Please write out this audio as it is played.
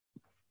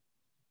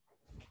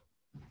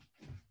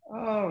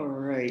All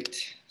right,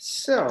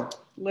 so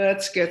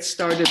let's get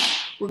started.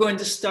 We're going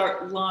to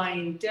start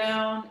lying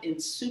down in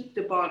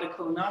Supta Baddha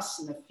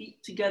Konasana,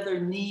 feet together,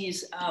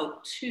 knees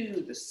out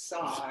to the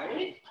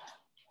side.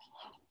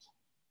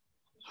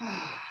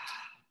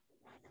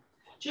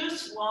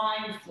 Just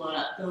lying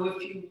flat, though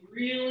if you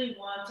really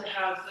want to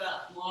have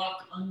that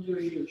lock under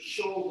your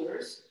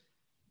shoulders,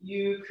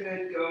 you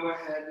could go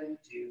ahead and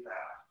do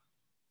that.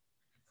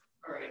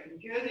 All right, I'm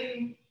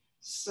getting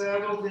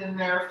settled in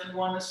there. If you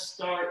want to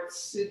start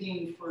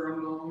sitting for a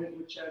moment,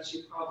 which as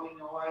you probably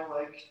know I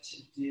like to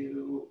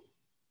do,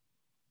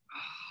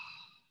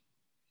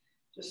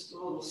 just a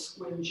little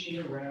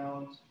squinging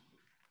around.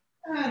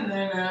 And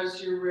then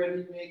as you're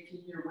ready,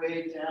 making your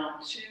way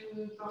down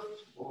to the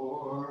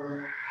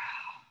floor.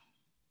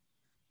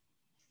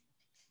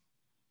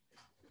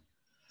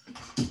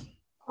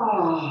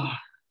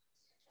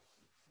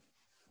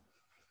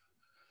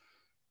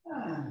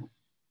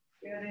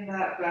 Getting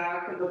that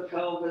back of the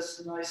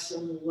pelvis nice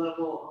and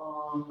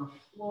level on the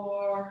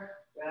floor,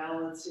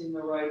 balancing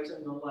the right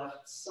and the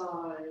left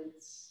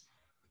sides.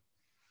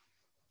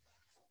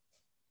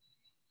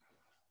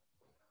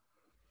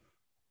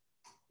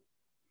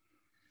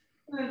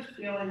 And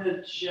feeling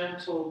a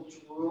gentle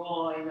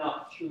drawing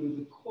up through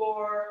the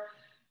core,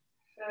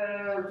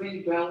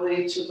 heavy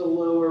belly to the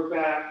lower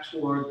back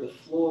toward the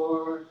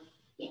floor.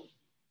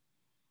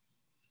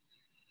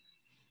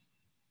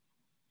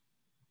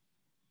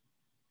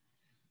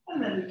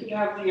 And then you can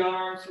have the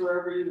arms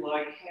wherever you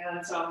like,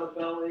 hands on the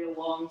belly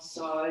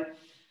alongside,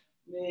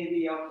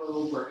 maybe up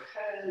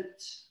overhead.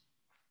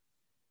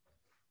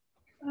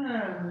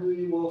 And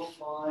we will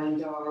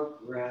find our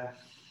breath.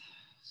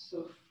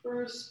 So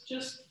first,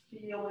 just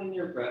feeling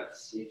your breath.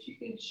 See if you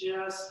can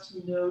just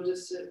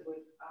notice it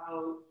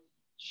without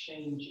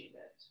changing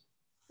it,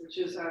 which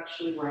is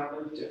actually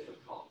rather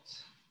difficult.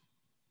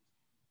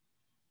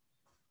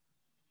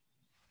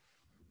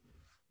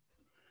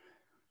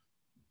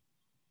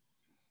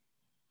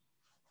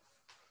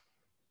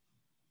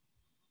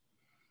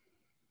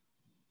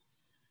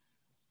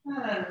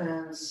 And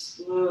then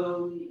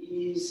slowly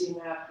easing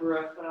that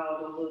breath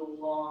out a little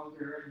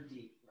longer and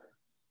deeper.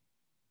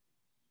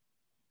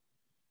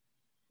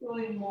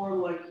 Feeling more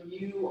like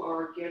you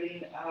are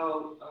getting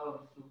out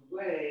of the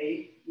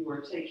way. You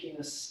are taking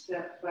a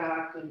step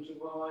back and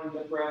drawing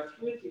the breath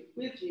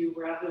with you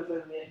rather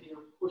than that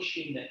you're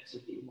pushing it to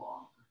be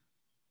longer.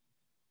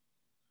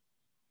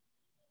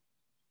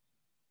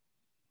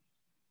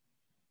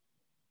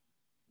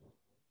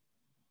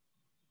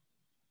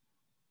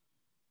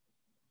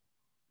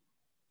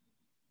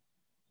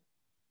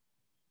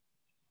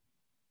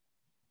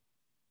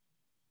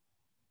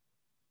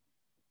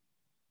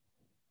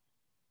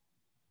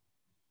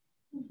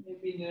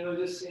 Maybe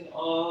noticing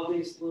all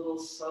these little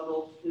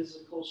subtle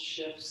physical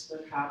shifts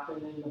that happen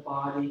in the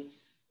body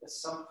as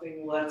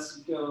something lets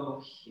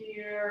go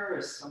here,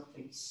 as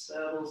something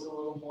settles a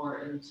little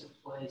more into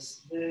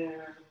place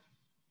there.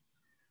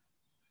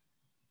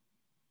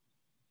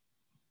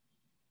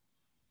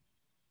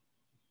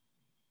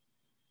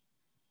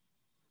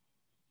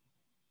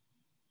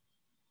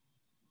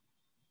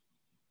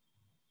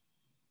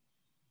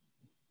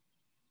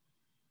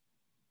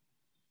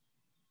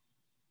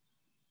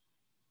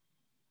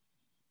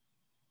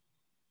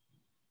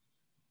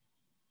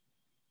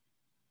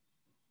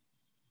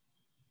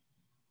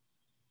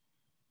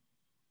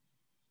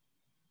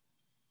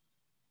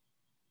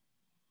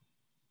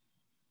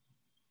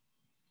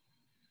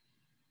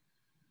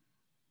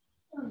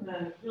 And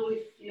then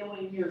really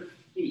feeling your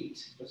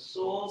feet, the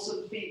soles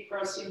of the feet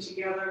pressing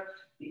together,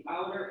 the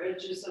outer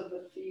edges of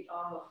the feet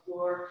on the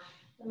floor,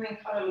 and then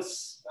kind of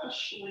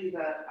especially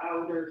that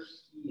outer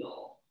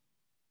heel.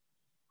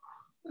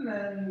 And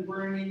then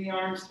bringing the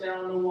arms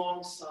down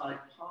alongside,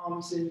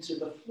 palms into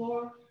the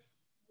floor,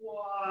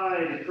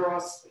 wide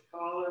across the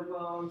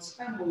collarbones,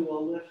 and we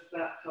will lift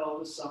that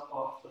pelvis up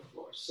off the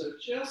floor. So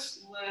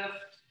just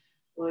lift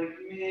like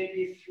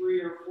maybe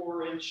 3 or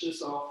 4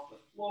 inches off the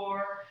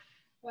floor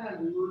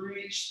and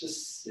reach the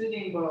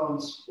sitting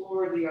bones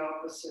for the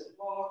opposite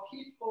wall.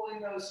 Keep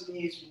pulling those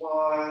knees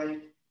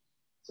wide.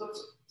 So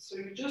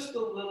you're just a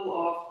little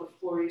off the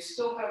floor. You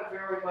still have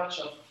very much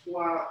a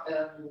flat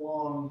and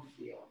long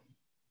feeling.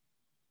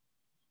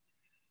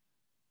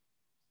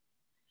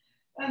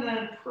 And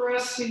then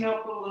pressing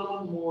up a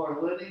little more,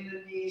 letting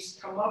the knees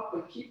come up,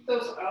 but keep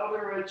those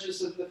outer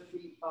edges of the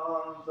feet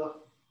on the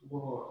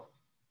floor.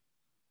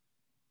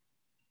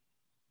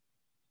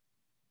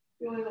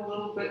 Feeling a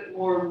little bit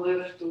more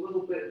lift, a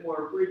little bit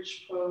more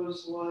bridge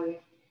pose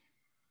like.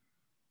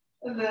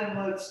 And then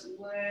let's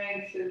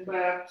lengthen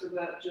back to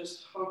that,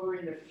 just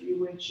hovering a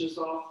few inches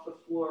off the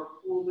floor.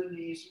 Pull the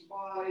knees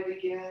wide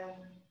again.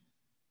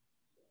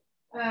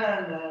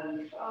 And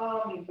then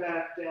coming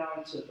back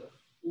down to the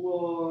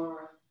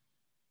floor.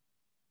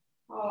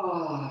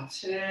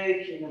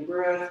 Taking a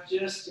breath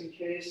just in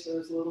case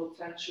there's a little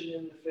tension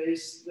in the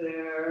face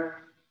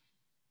there.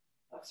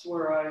 That's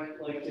where I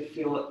like to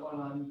feel it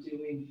when I'm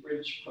doing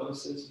bridge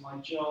poses. My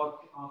jaw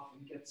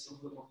often gets a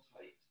little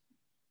tight.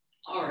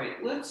 All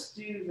right, let's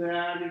do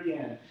that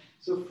again.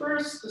 So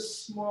first, the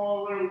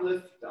smaller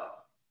lift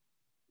up,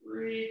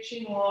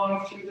 reaching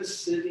long through the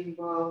sitting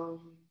bones.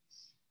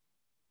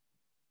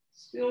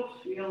 Still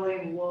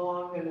feeling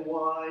long and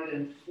wide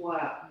and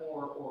flat,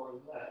 more or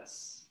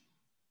less.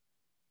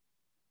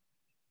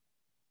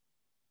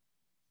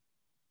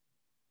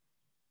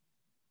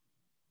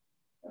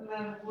 And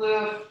then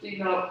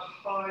lifting up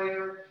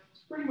higher.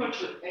 It's pretty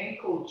much your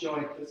ankle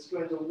joint that's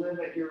going to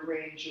limit your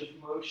range of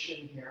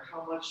motion here.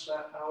 How much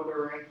that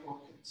outer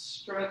ankle can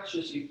stretch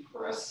as you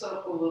press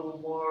up a little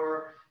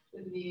more.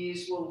 The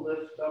knees will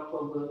lift up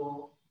a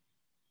little.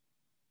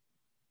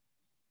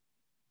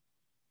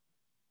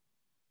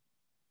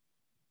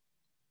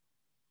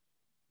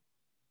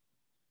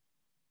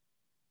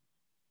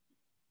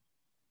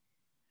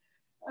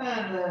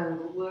 And then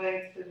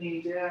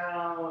lengthening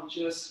down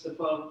just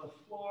above the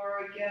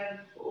floor again,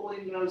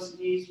 pulling those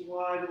knees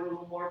wide, a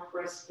little more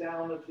pressed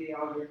down of the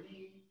outer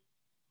knee.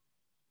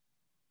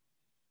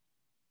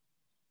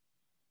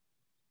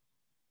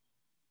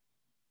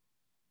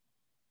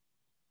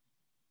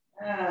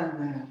 And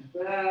then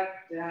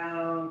back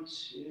down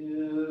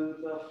to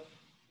the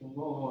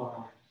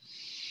floor.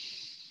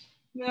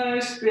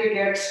 Nice big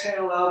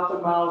exhale out the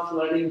mouth,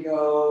 letting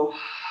go.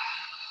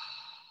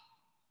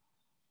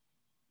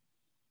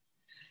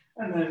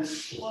 And then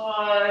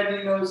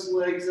sliding those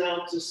legs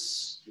out to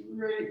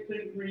straight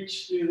big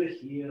reach through the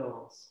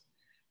heels.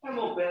 And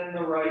we'll bend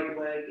the right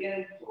leg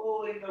in,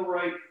 pulling the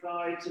right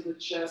thigh to the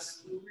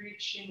chest,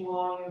 reaching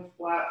long and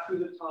flat through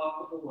the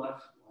top of the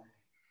left leg.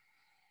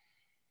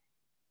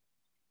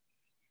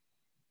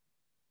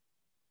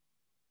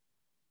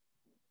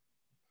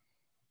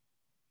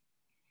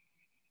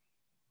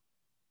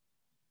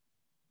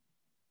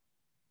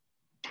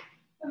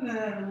 And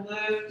then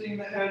lifting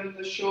the head and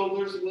the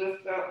shoulders,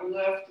 lift that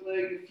left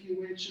leg a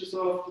few inches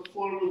off the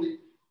floor, really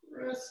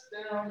press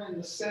down in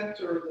the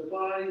center of the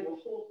body. We'll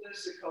hold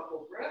this a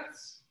couple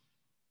breaths.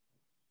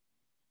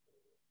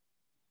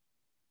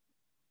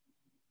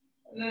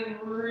 And then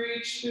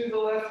reach through the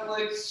left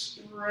leg,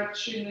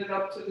 stretching it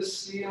up to the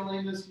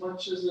ceiling as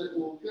much as it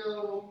will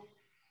go.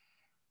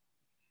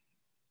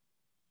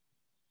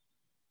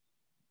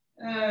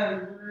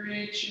 And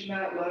reaching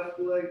that left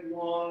leg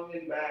long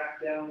and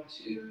back down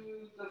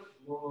to the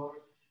floor.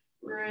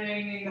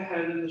 Bringing the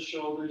head and the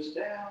shoulders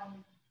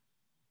down.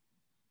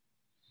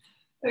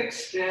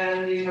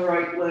 Extending the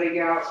right leg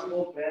out, and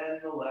we'll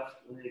bend the left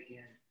leg in.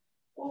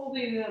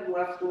 Holding that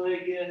left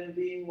leg in,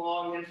 being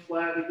long and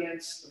flat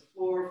against the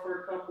floor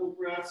for a couple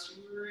breaths,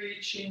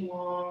 reaching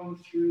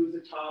long through the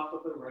top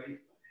of the right leg.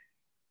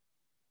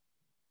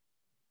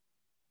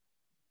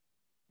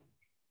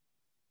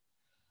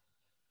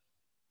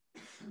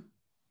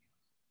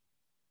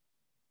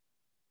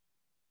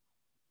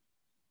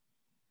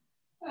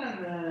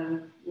 And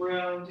then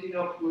rounding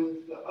up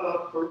with the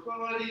upper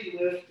body,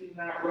 lifting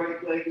that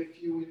right leg a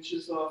few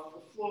inches off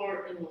the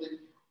floor and really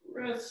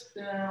press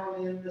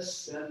down in the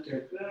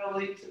center,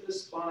 belly to the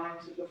spine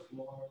to the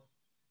floor.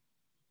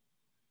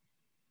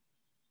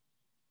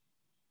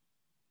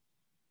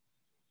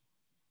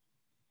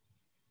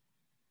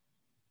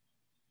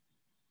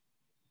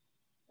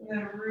 And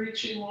then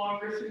reaching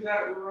longer through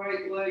that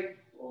right leg,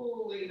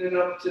 pulling it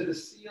up to the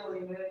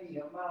ceiling any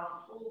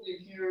amount, holding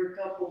here a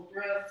couple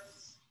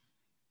breaths.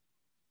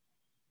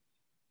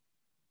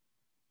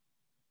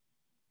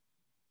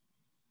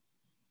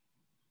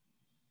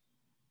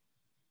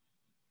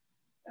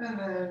 And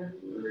then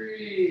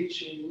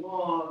reaching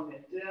long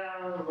and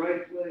down,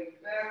 right leg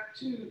back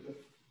to the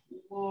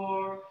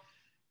floor,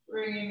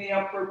 bringing the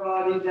upper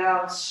body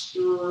down,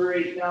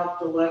 straighten out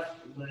the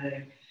left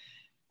leg,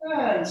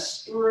 and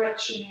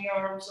stretching the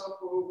arms up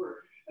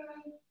overhead.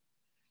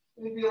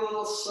 Maybe a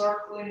little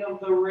circling of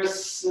the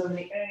wrists and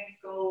the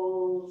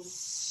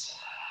ankles,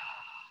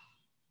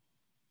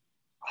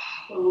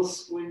 a little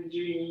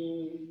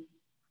squinching.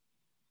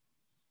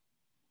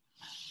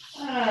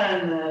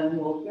 And then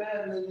we'll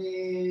bend the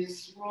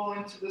knees,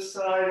 rolling to the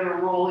side or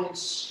rolling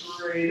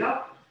straight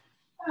up.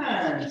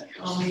 And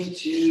coming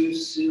to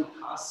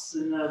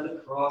Sukhasana,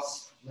 the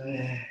crossed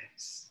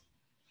legs.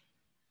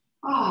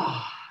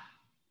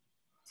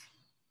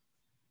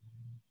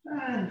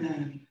 And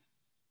then,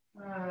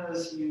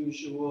 as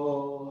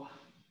usual,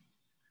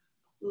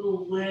 a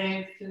little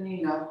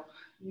lengthening up,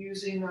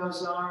 using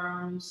those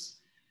arms,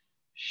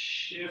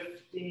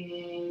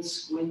 shifting,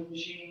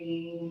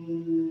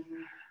 squinching.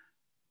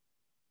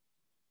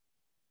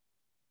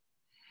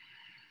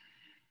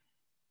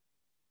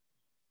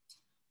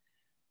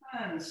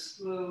 And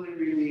slowly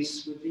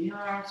release with the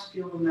arms,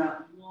 feeling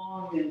that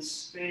long and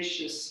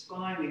spacious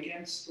spine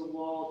against the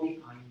wall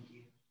behind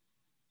you.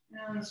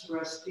 Hands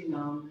resting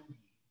on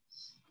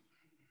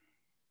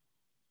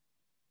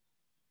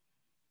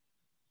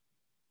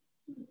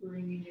the knees.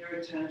 Bringing your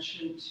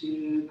attention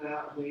to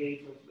that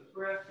wave of the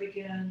breath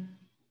again.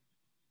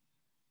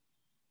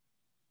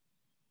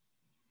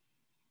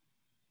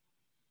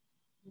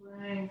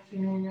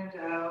 Lengthening it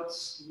out,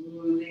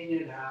 smoothing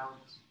it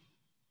out.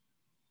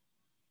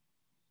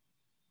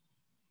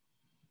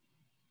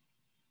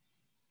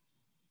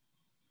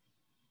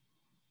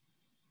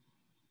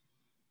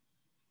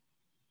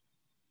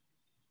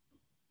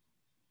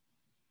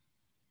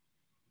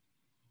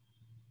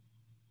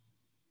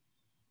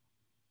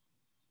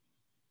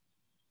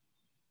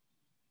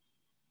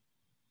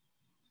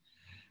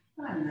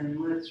 And then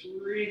let's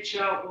reach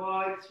out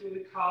wide through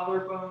the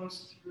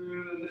collarbones,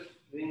 through the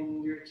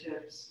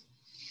fingertips.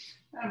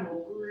 And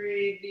we'll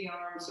breathe the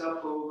arms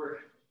up over.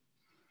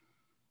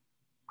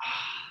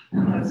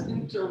 And let's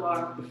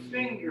interlock the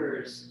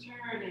fingers,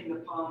 turning the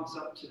palms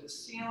up to the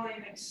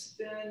ceiling,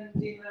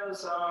 extending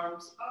those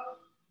arms up,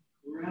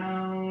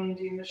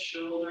 grounding the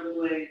shoulder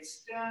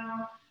blades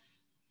down,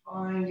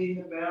 finding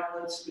the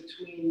balance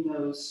between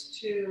those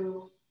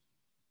two.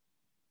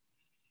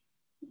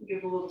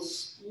 Give a little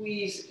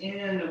squeeze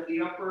in of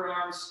the upper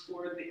arms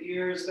toward the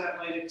ears. That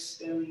might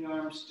extend the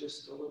arms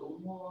just a little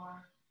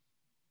more.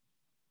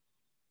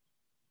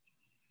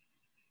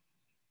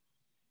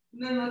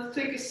 And then let's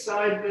take a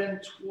side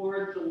bend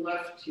toward the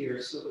left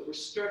here so that we're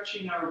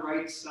stretching our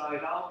right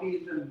side. I'll be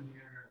the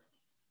mirror.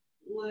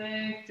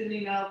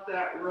 Lengthening out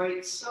that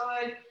right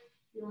side,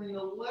 feeling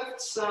the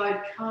left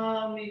side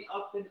coming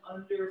up and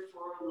under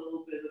for a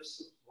little bit of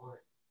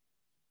support.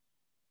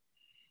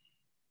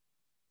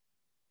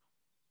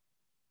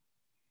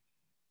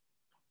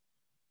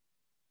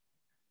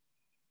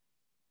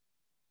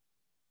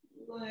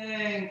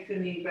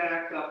 Lengthening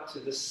back up to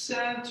the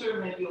center,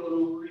 maybe a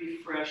little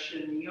refresh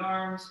in the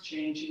arms,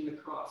 changing the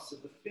cross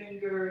of the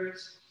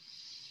fingers.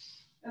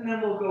 And then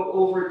we'll go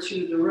over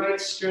to the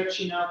right,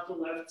 stretching out the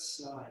left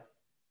side.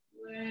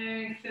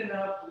 Lengthen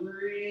up,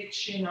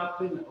 reaching up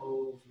and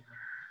over.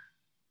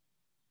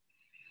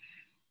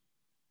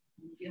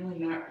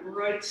 Feeling that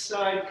right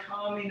side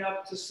coming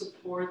up to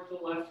support the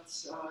left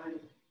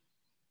side.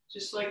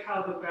 Just like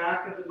how the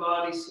back of the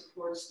body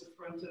supports the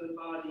front of the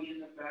body in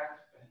the back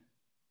bend.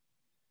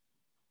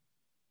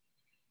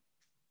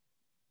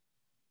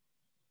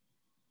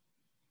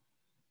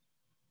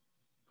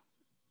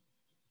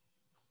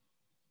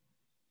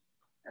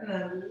 And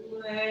then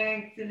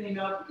lengthening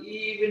up,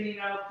 evening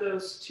out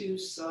those two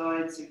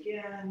sides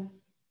again.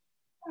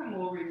 And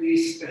we'll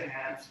release the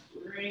hands,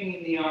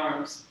 bringing the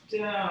arms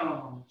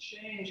down,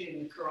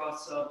 changing the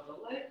cross of the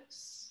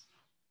legs.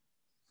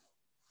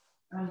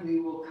 And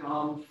we will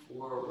come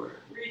forward,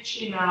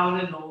 reaching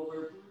out and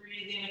over,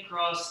 breathing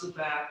across the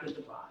back of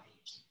the body.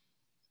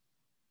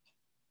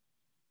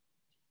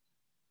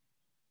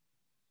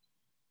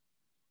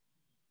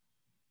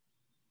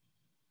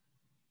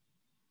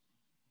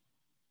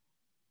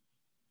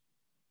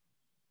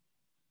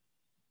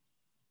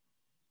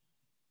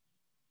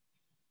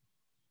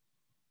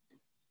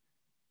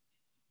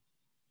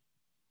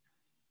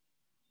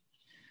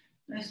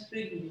 Nice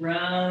big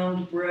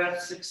round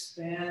breaths,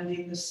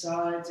 expanding the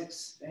sides,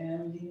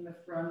 expanding the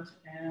front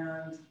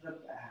and the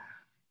back.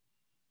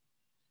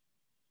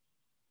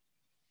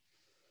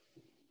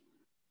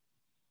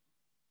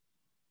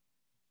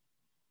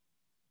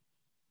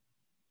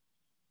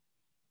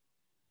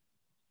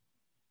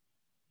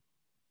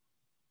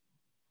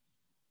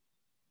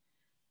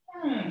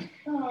 And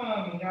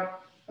coming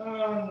up,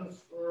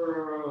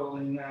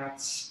 unfurling that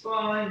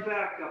spine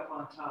back up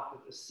on top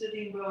of the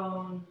sitting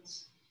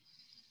bones.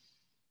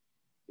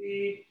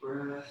 Deep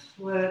breath,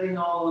 letting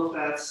all of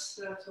that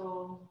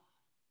settle.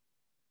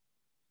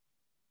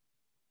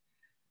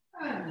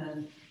 And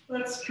then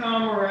let's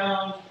come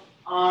around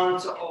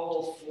onto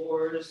all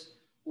fours.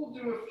 We'll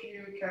do a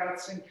few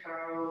cats and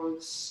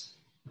cows.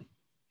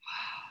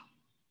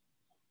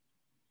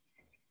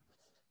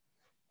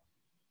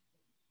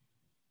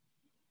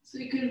 So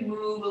you can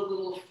move a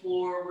little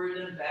forward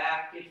and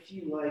back if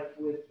you like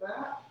with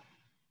that.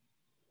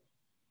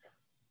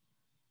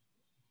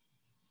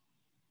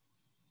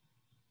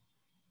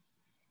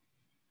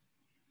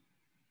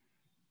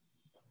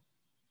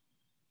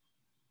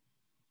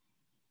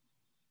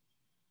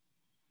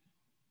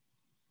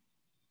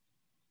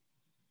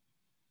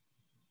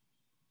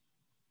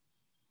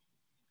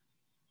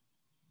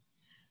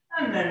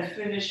 And then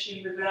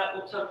finishing with that,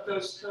 we'll tuck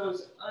those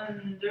toes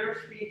under,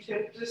 feet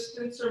hip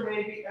distance, or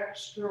maybe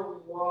extra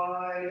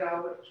wide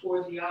out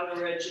toward the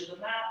outer edge of the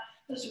mat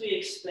as we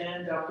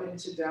expand up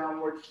into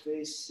downward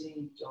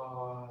facing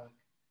dog.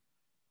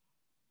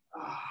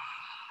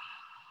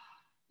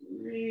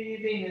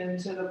 Breathing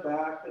into the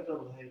back of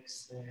the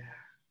legs there.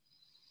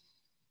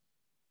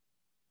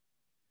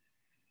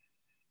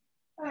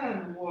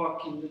 And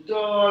walking the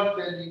dog,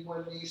 bending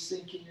one knee,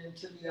 sinking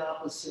into the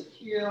opposite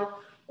heel,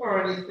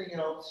 or anything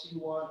else you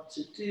want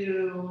to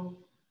do.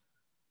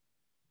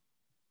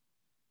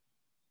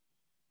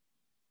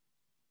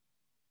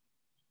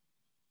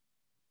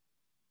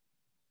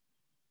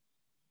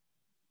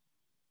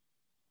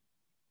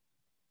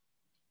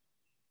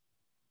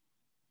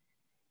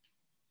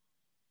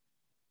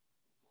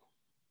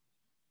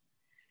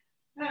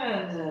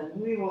 And then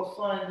we will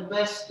find the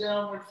best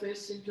downward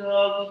facing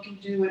dog you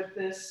can do at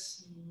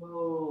this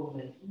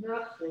moment.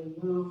 Nothing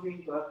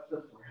moving but the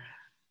breath.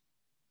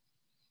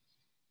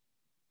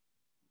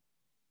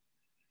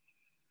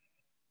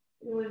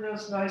 Feeling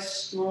those nice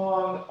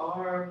strong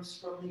arms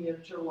from the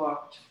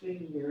interlocked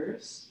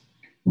fingers.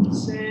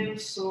 Same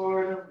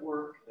sort of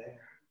work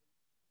there.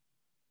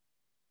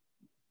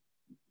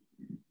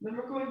 Then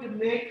we're going to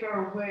make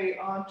our way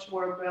onto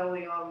our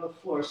belly on the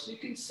floor. So you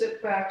can sit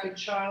back in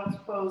child's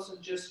pose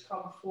and just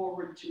come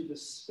forward to the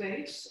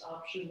space,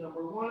 option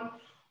number one.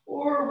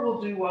 Or we'll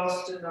do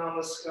Asana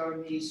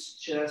Namaskar, knees,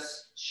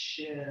 chest,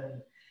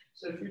 chin.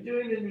 So if you're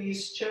doing the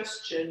knees,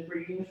 chest, chin,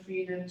 bringing the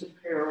feet into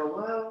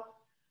parallel,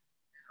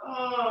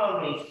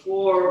 coming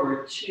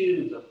forward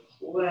to the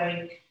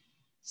plank,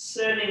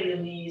 setting the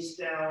knees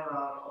down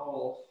on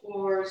all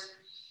fours.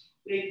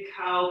 Big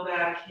cow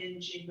back,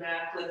 hinging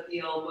back, let the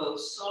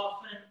elbows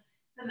soften,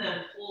 and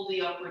then pull the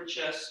upper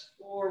chest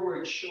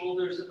forward,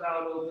 shoulders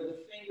about over the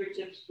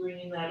fingertips,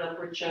 bringing that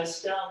upper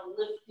chest down,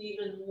 lift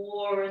even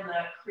more in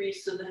that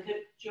crease of the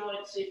hip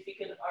joint, see if you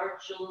can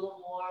arch a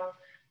little more,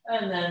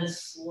 and then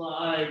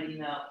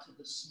sliding out to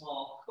the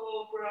small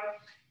cobra,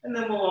 and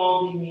then we'll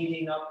all be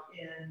meeting up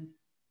in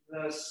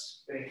the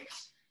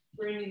space.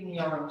 Bringing the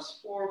arms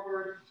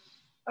forward,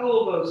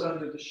 elbows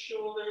under the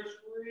shoulders,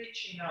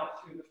 reaching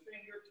out through the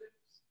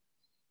fingertips,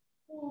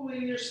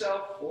 pulling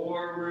yourself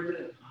forward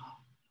and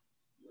up,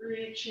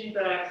 reaching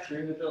back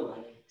through the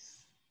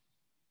legs.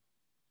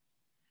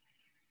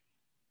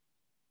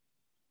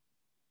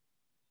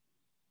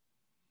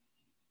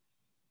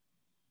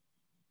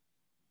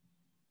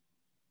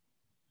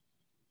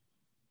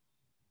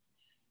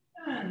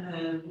 And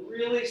then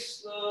really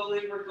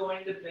slowly we're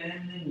going to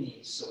bend the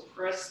knees. So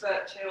press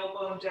that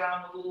tailbone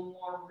down a little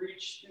more,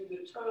 reach through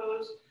the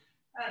toes,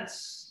 and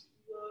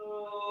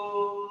slowly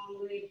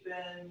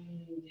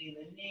bending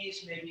the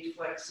knees, maybe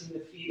flexing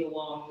the feet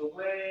along the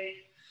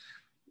way,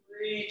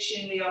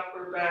 reaching the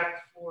upper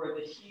back for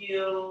the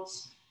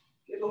heels.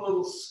 Get a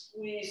little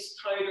squeeze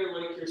tighter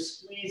like you're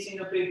squeezing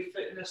a big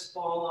fitness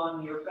ball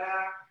on your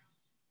back,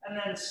 and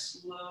then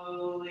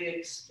slowly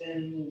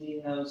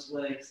extending those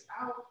legs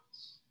out.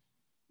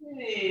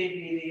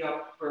 Maybe the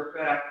upper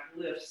back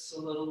lifts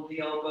a little, the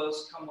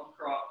elbows come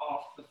across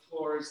off the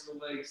floor as the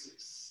legs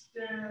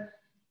extend.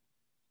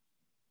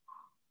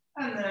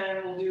 And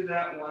then we'll do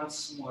that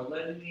once more,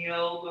 letting the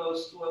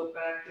elbows float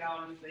back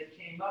down if they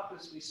came up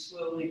as we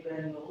slowly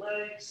bend the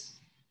legs.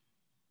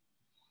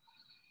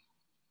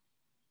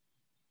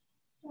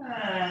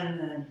 And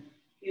then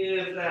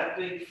give that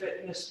big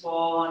fitness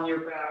ball on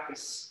your back a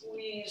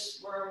squeeze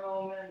for a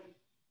moment.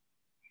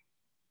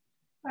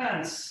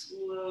 And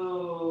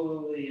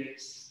slowly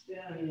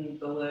extend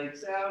the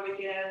legs out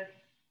again.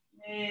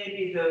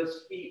 Maybe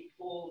those feet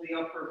pull the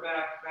upper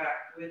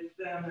back with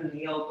them and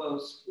the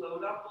elbows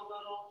float up a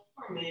little,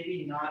 or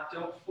maybe not,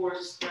 don't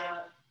force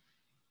that.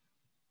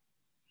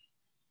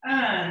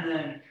 And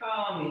then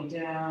calming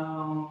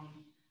down,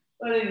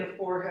 letting the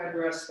forehead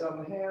rest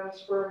on the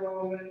hands for a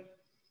moment.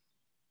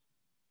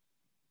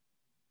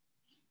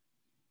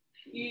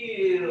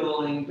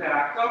 Healing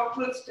back up.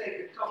 Let's take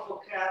a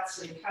couple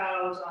cats and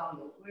cows on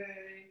the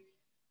way.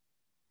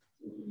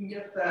 You can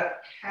get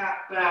that cat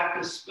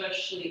back,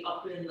 especially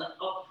up in the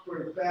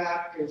upper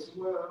back as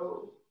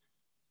well.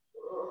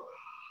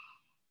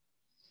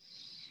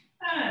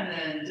 And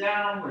then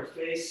downward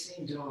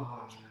facing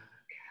dog.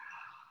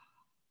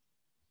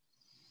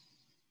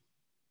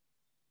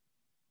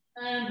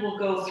 And we'll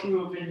go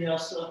through a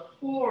vinyasa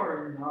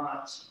or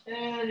not,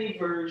 any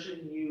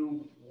version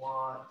you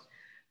want.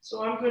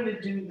 So I'm going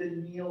to do the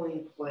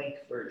kneeling plank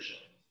version.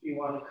 If you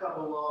want to come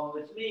along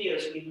with me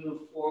as we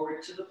move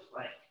forward to the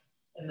plank.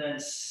 And then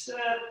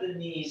set the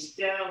knees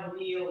down,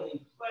 kneeling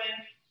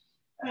plank.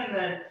 And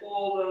then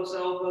pull those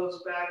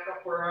elbows back,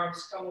 upper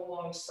arms come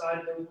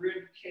alongside the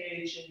rib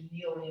cage in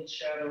kneeling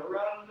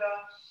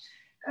chaturanga.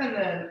 And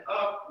then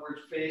upward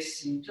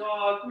facing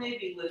dog,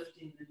 maybe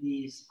lifting the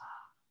knees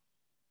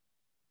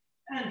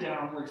up. And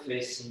downward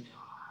facing dog.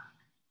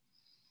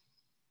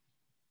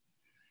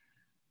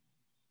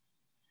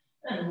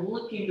 And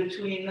looking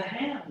between the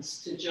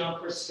hands to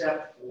jump or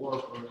step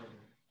forward.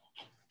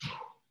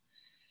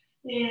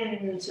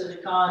 Into the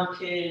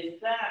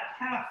concave back,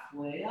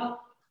 halfway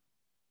up.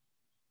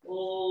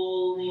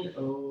 Folding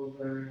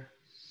over.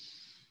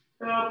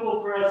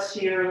 Couple breaths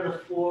here in the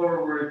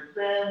forward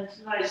bend.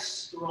 Nice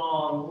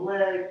strong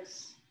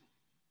legs.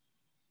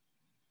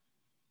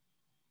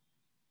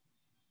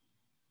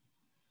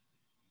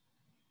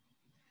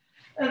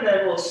 And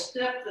then we'll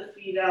step the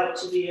feet out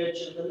to the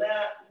edge of the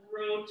mat.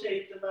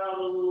 Rotate them out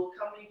a little,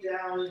 coming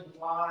down in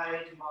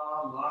wide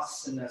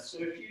malasana. So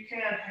if you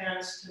can,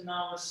 hands to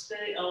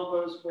namaste,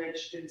 elbows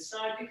wedged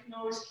inside. You can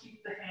always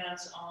keep the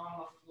hands on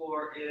the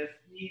floor if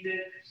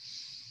needed.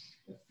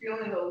 And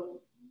feeling a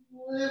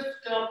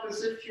lift up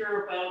as if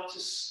you're about to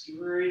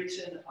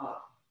straighten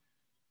up.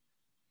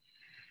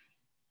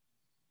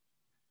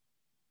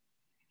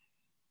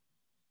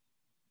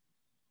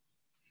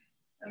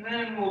 And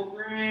then we'll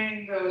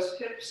bring those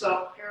hips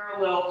up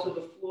parallel to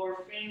the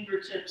floor,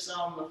 fingertips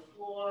on the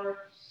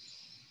floor.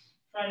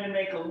 Trying to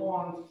make a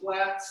long,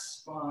 flat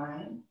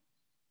spine.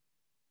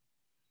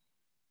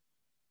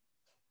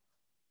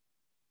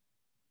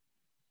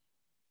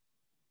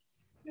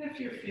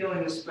 If you're feeling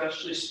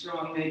especially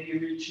strong, maybe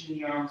reaching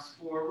the arms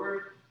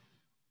forward.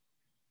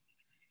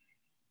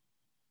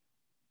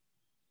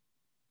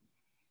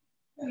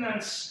 And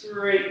then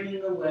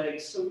straightening the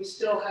legs. So we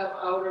still have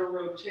outer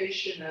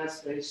rotation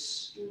as they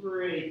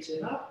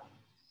straighten up.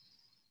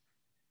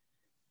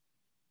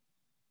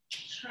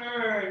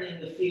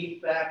 Turning the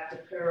feet back to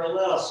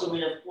parallel. So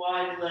we have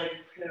wide leg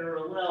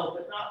parallel,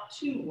 but not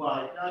too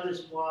wide, not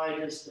as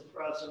wide as the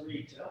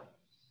Prasarita.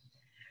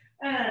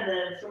 And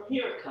then from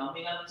here,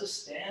 coming up to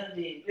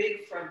standing,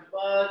 big front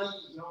body,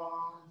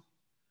 yawn.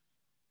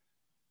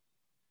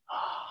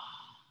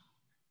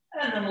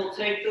 And then we'll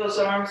take those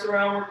arms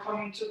around. We're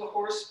coming to the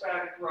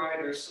horseback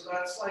rider. So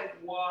that's like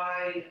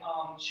wide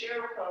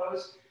chair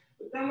pose.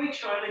 But then we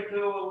try to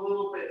go a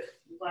little bit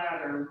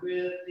flatter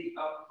with the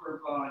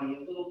upper body, a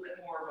little bit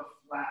more of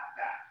a flat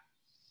back.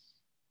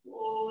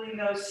 Pulling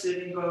those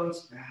sitting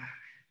bones back.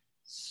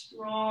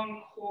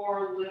 Strong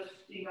core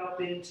lifting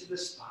up into the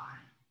spine.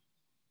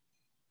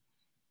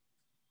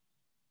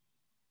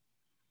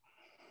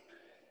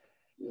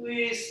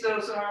 Release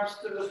those arms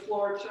to the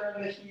floor,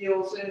 turn the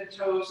heels in,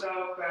 toes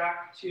out,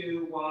 back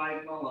to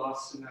wide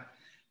malasana.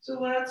 So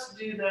let's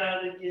do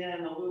that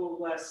again a little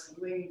less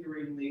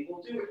lingeringly.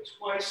 We'll do it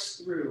twice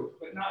through,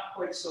 but not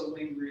quite so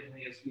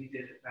lingeringly as we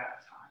did at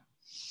that time.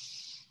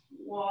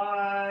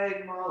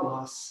 Wide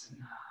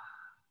malasana.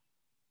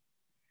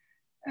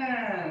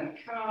 And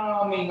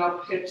coming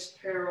up, hips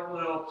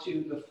parallel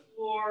to the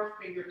floor,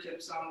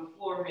 fingertips on the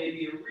floor,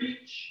 maybe a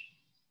reach.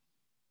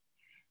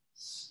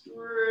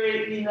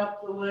 Straightening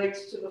up the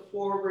legs to the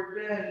forward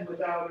bend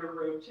without a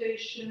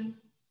rotation.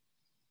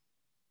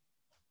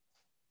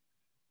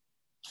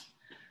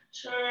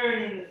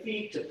 Turning the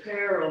feet to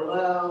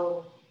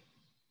parallel.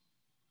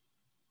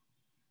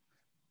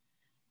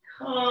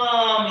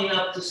 Coming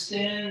up to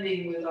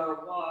standing with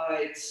our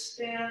wide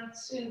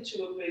stance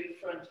into a big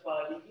front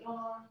body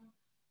yawn.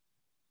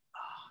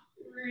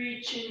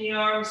 Reaching the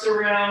arms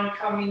around,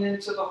 coming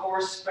into the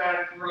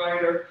horseback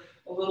rider.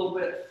 A little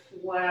bit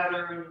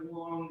flatter and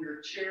longer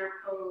chair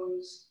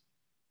pose.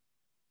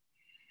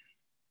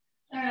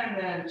 And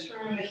then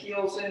turn the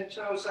heels in,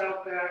 toes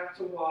out, back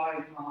to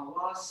wide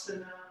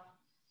malasana.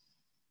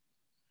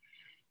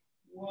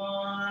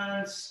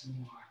 Once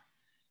more.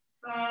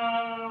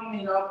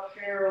 Coming up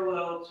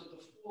parallel to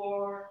the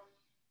floor.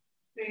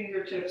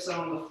 Fingertips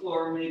on the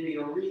floor, maybe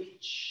a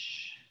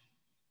reach.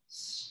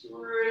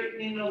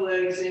 Straightening the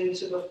legs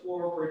into the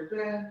forward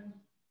bend.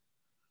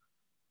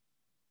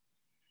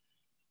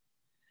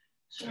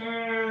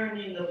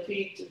 Turning the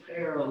feet to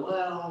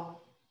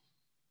parallel.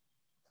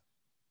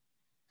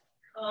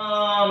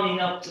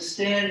 Coming up to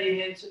standing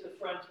into the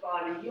front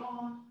body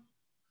yawn.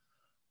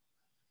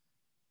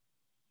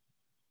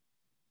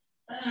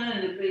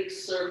 And a big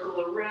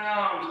circle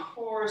around,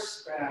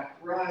 horseback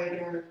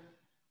rider.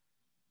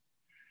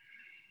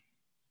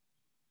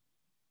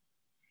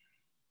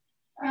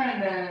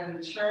 And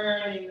then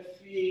turning the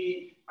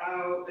feet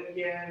out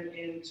again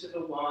into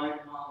the wide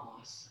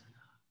malasana.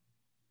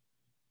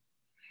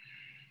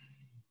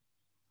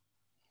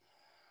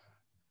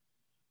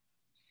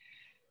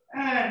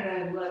 And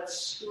then let's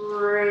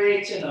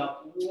straighten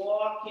up,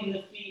 walking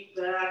the feet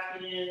back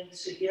in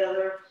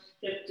together,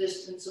 hip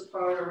distance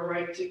apart or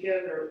right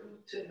together.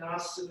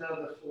 Uttanasana,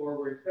 the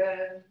forward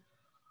bend.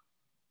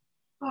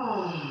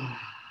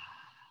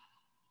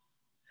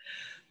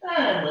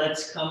 And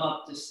let's come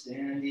up to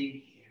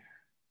standing here.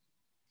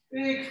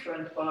 Big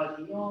front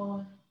body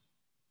yawn.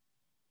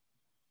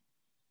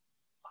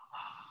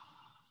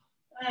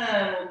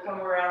 And we'll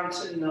come around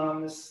to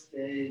namaste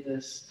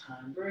this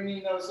time.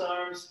 Bringing those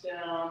arms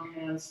down,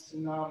 hands to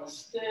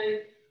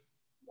namaste.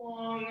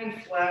 Long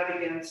and flat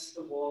against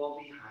the wall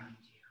behind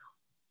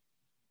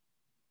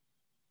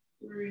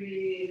you.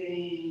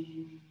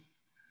 Breathing.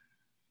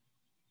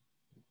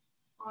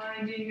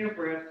 Finding your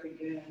breath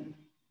again.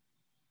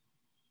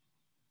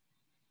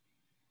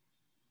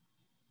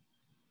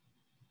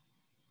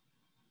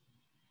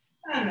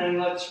 And then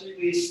let's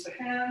release the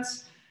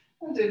hands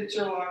and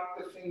interlock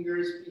the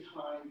fingers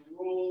behind,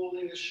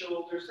 rolling the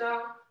shoulders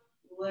out,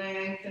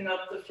 lengthen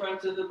up the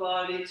front of the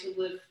body to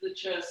lift the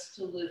chest,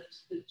 to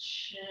lift the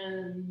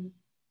chin,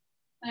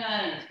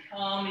 and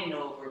coming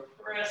over,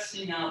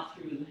 pressing out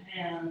through the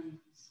hands.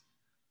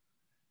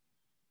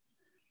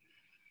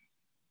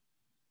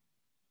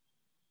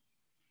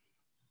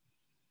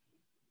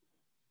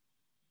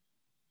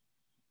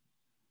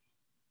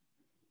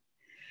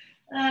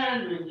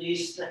 And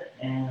release the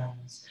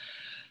hands.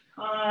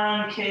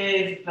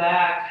 Concave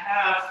back,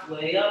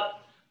 halfway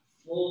up,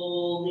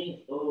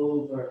 folding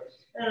over.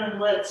 And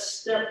let's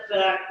step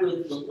back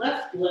with the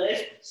left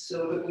leg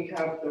so that we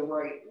have the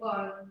right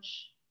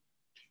lunge.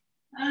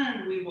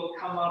 And we will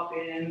come up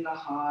in the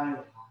high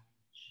lunge.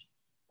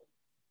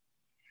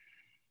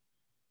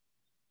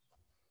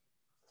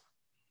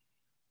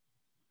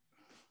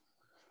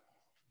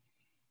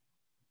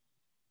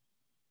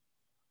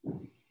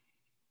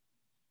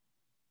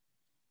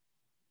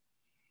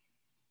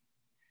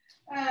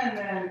 And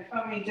then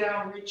coming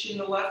down, reaching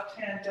the left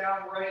hand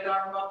down, right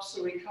arm up,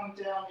 so we come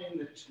down in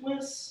the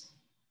twist.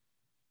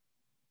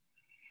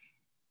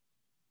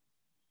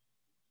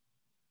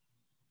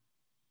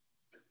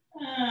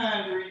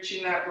 And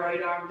reaching that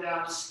right arm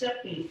down,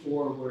 stepping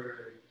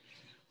forward.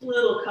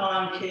 Little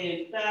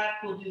concave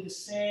back. We'll do the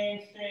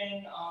same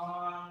thing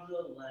on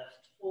the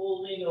left.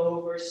 Folding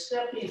over,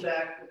 stepping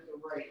back with the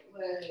right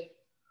leg.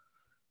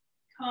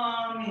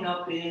 Coming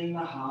up in the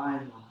high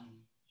lunge.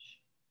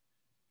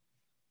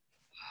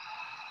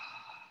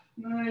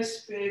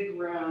 Nice big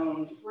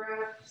round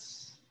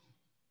breaths.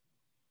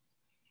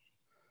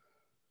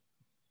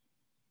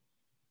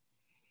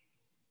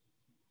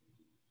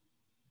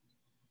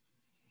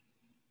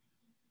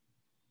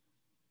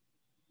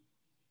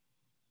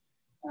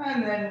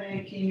 And then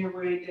making your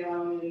way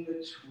down in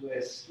the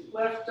twist.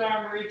 Left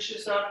arm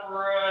reaches up,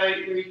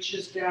 right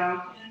reaches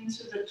down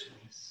into the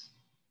twist.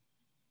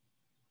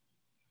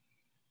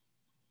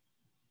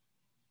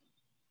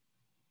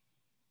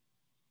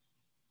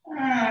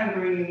 And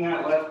bringing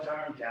that left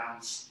arm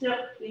down,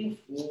 stepping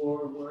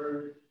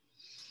forward.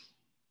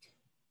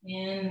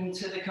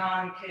 Into the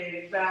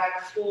concave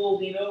back,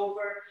 folding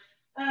over.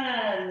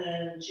 And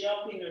then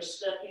jumping or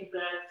stepping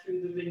back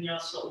through the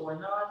vinyasa or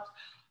not.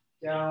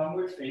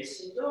 Downward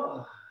facing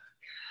dog.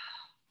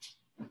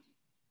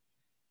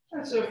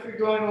 And so if you're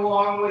going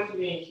along with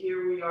me,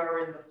 here we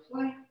are in the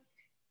plank.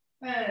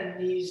 And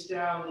knees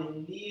down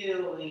in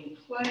kneeling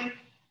plank.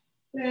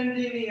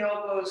 Bending the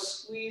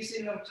elbows,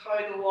 squeezing them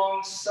tight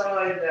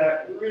alongside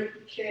that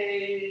rib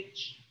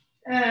cage.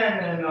 And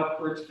then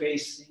upward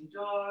facing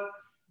dog.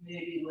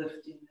 Maybe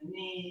lifting the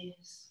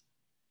knees.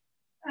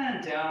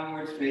 And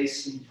downward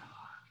facing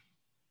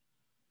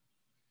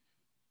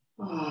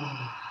dog.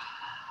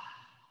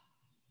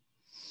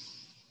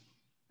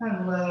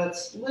 And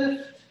let's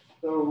lift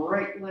the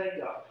right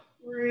leg up,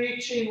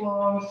 reaching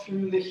long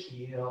through the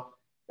heel.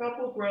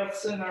 Couple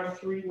breaths in our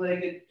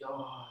three-legged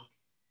dog.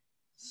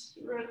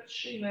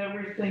 Stretching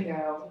everything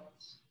out.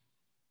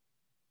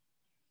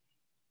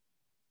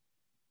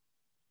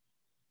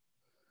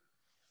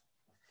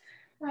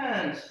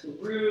 And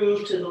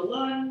through to the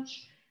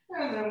lunge.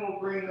 And then we'll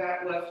bring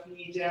that left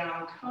knee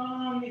down,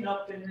 coming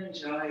up in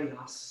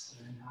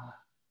Jayasana.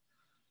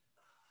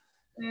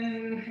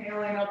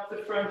 Inhaling up the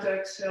front,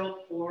 exhale,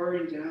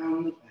 pouring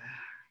down the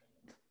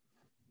back.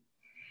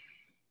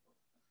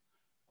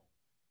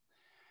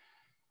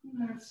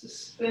 And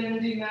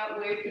suspending that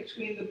weight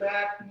between the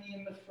back knee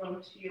and the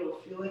front heel,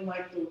 feeling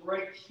like the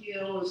right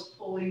heel is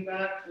pulling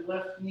back, the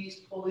left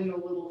knee's pulling a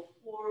little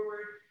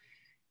forward,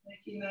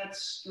 making that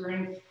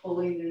strength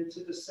pulling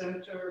into the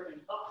center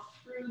and up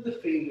through the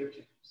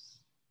fingertips.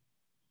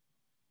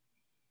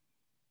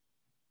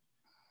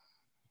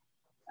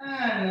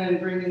 And then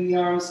bringing the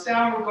arms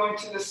down, we're going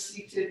to the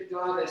seated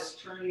goddess,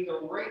 turning the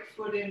right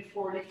foot in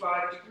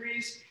 45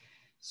 degrees.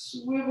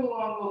 Swivel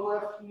on the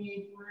left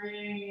knee,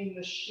 bringing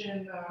the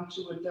shin down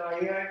to a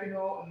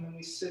diagonal, and then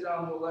we sit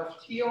on the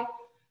left heel,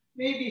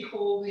 maybe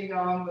holding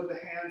on with the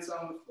hands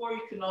on the floor.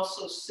 You can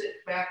also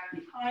sit back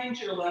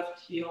behind your left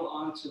heel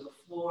onto the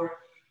floor.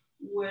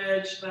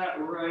 Wedge that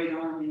right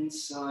arm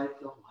inside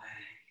the leg.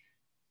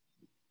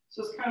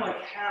 So it's kind of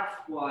like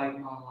half wide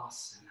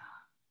malasana.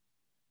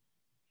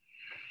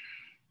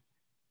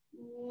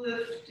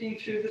 Lifting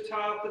through the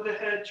top of the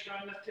head,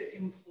 trying not to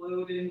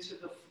implode into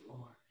the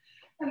floor.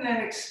 And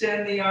then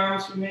extend the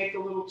arms. We make a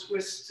little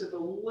twist to the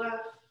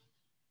left.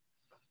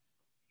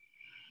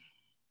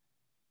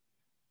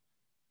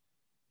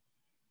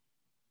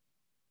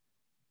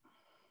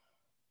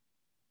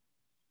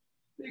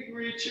 Big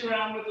reach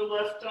around with the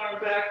left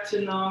arm back to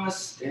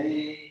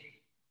namaste.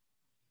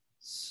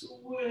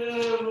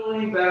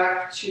 Swiveling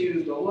back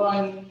to the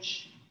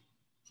lunge.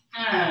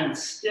 And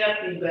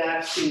stepping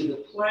back to the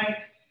plank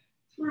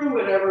through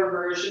whatever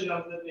version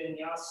of the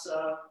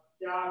vinyasa,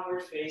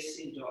 downward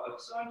facing dog.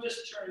 So I'm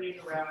just turning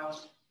around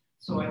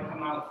so I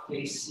come out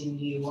facing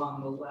you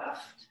on the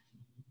left.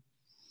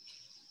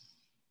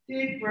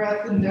 Deep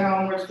breath and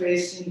downward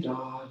facing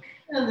dog.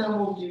 And then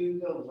we'll do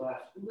the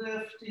left,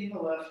 lifting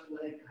the left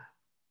leg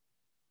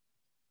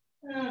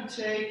up. And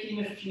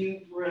taking a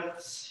few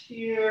breaths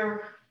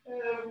here.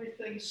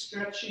 Everything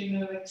stretching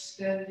and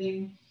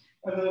extending.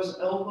 Are those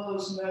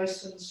elbows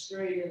nice and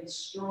straight and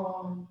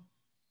strong?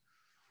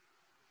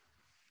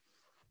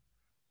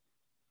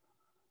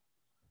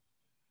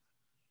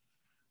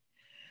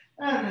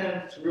 And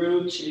then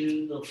through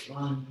to the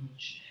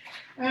lunge.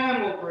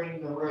 And we'll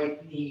bring the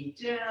right knee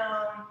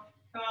down,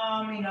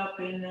 coming up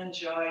in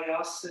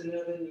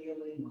Jayasana, the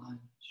kneeling lunge.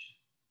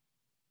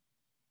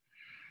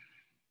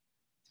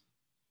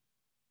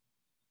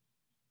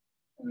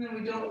 And then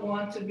we don't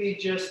want to be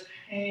just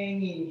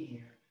hanging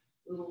here.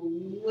 A little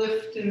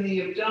lift in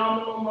the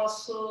abdominal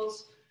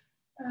muscles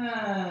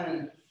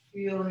and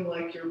feeling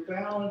like you're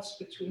balanced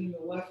between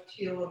the left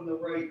heel and the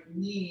right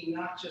knee,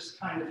 not just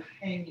kind of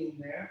hanging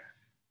there.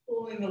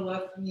 Pulling the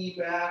left knee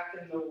back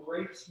and the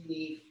right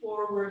knee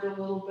forward a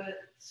little bit.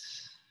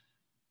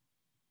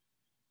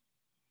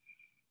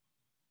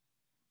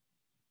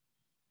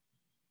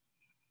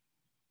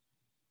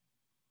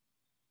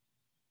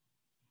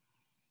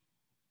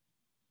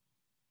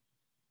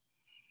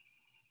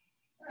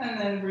 And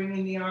then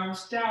bringing the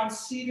arms down,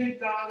 seated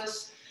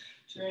goddess,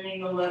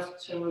 turning the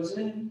left toes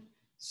in,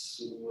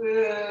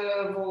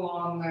 swivel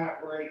on that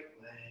right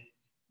leg.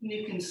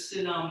 You can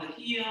sit on the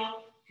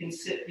heel, you can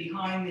sit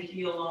behind the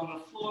heel on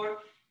the floor.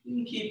 You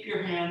can keep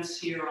your hands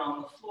here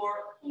on the floor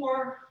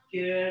or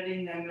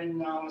getting them in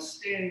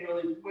namaste and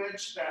really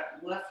wedge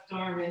that left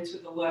arm into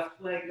the left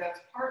leg.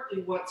 That's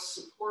partly what's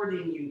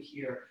supporting you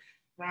here,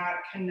 that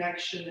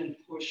connection and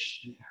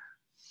push there.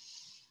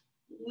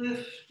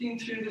 Lifting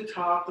through the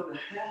top of the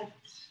head.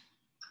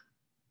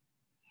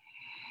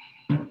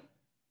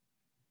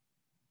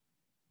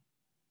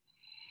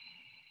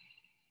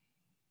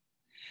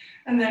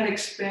 And then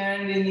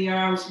expanding the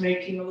arms,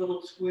 making a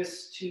little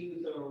twist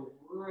to the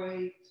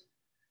right.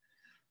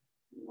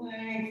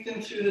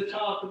 Lengthen through the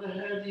top of the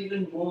head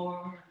even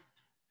more.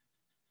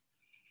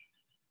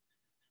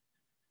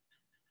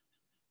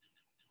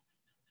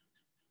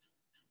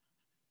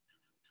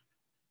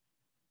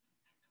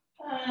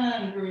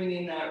 And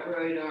bringing that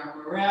right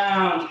arm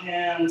around,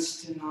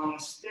 hands to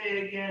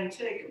namaste again.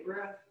 Take a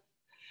breath.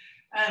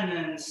 And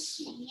then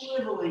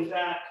swiveling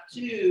back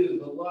to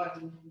the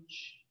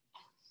lunge.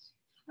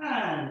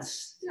 And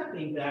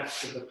stepping back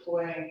to the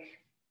plank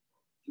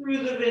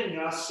through the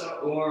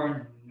vinyasa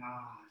or not.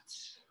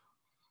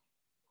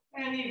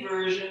 Any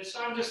version,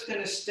 so I'm just going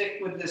to stick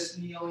with this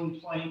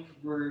kneeling plank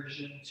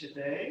version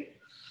today.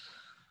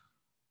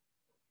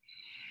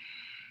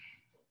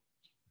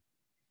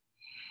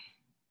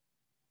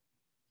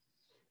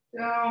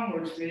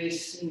 Downward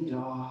facing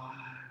dog.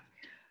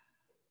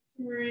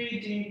 3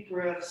 deep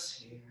breaths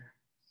here.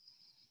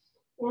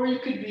 Or you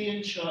could be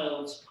in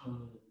child's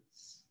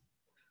pose.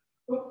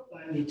 Oh,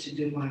 I need to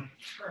do my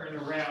turn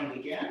around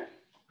again.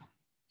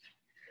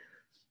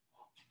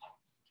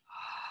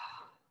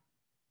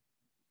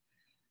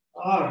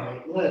 All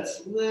right,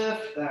 let's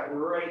lift that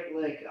right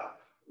leg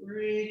up,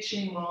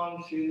 reaching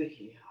long through the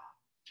heel.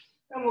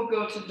 And we'll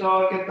go to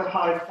dog at the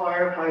high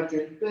fire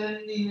hydrant,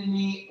 bending the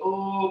knee,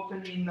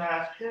 opening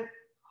that hip.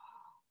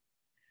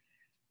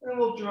 And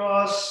we'll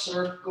draw a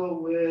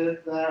circle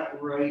with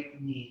that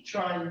right knee.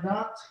 Try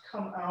not to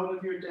come out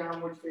of your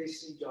downward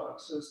facing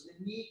dog. So as the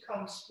knee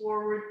comes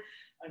forward,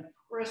 I'm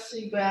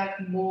pressing back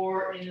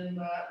more in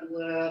that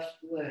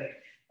left leg.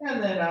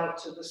 And then out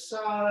to the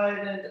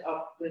side and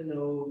up and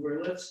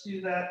over. Let's do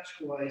that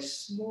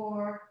twice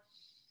more.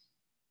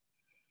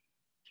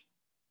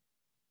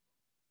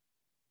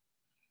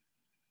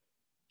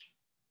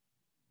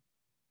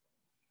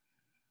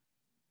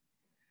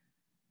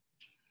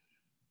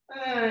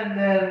 And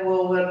then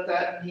we'll let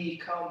that knee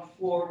come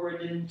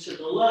forward into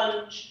the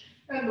lunge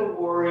and the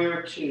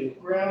warrior 2.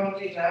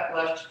 Grounding that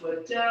left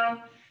foot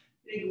down.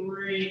 Big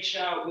reach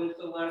out with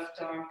the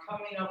left arm,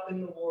 coming up in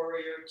the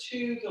warrior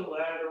 2, the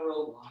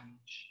lateral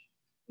lunge.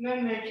 And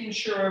then making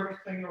sure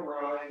everything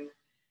arrives.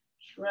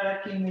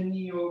 Tracking the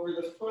knee over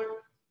the foot,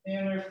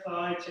 inner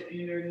thigh to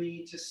inner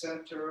knee to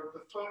center of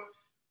the foot.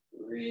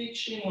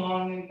 Reaching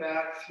long and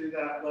back through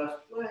that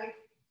left leg.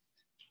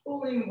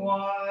 Pulling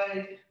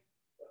wide,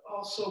 but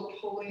also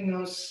pulling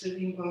those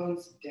sitting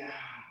bones down.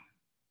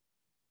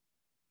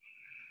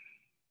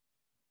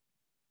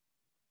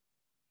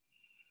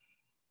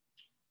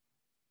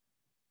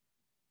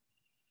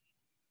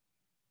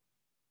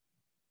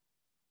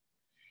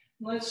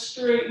 Let's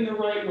straighten the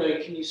right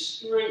leg. Can you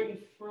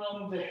straighten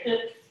from the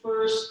hip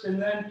first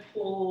and then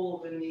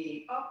pull the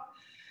knee up?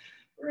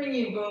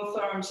 Bringing both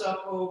arms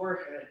up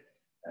overhead.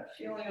 That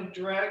feeling of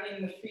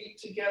dragging the feet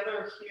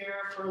together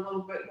here for a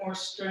little bit more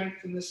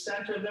strength in the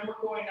center. Then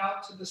we're going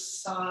out to the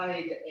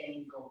side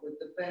angle with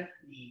the bent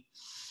knee.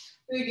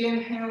 Big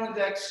inhale and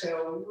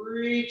exhale,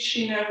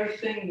 reaching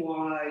everything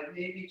wide.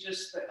 Maybe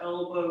just the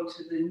elbow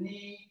to the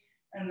knee.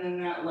 And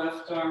then that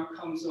left arm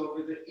comes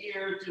over the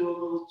ear. Do a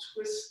little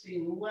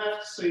twisting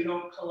left so you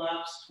don't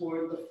collapse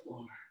toward the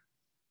floor.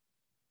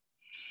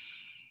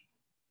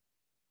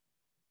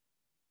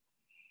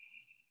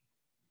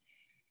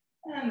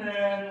 And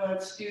then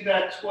let's do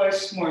that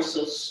twice more.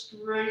 So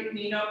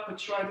straightening up, but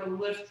try to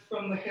lift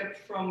from the hip,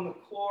 from the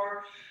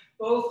core.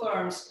 Both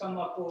arms come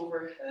up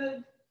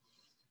overhead.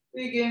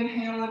 Big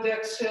inhale and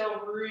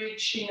exhale,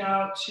 reaching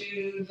out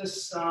to the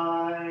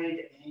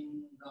side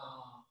angle.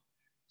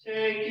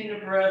 Taking a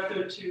breath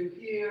or two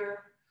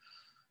here.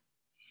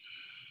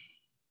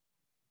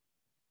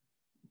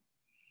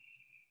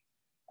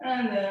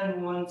 And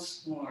then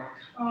once more,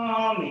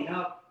 coming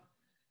up.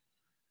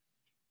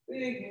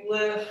 Big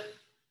lift.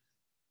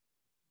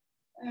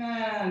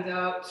 And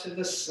out to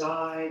the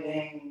side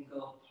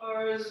angle,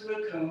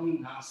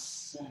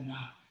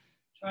 Parsvakonasana.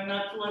 Try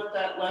not to let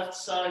that left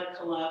side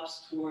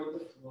collapse toward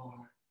the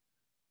floor.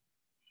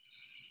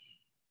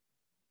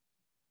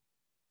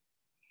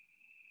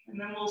 And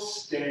then we'll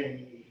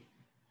stay.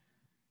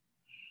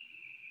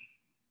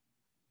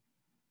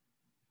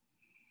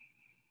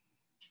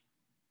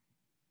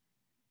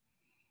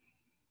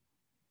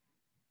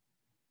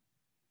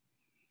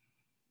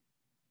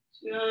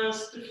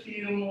 Just a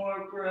few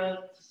more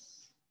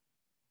breaths.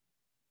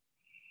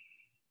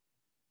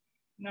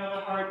 Now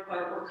the hard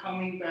part, we're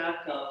coming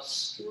back up,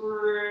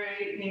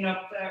 straightening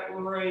up that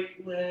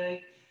right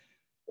leg,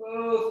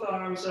 both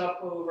arms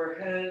up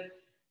overhead.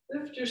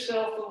 Lift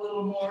yourself a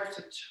little more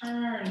to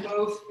turn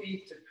both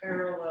feet to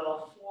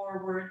parallel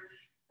forward,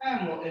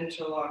 And we'll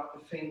interlock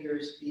the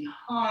fingers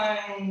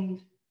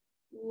behind.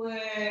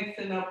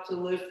 Lengthen up to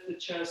lift the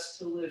chest,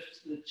 to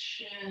lift the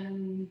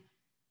chin.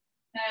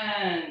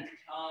 And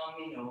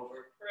coming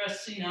over,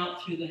 pressing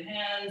out through the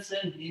hands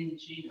and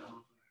hinging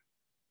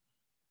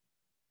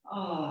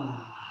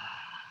over.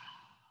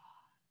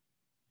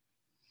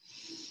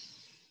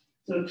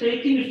 So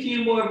taking a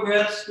few more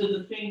breaths with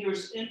the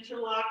fingers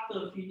interlocked,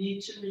 though if you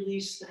need to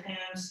release the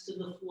hands to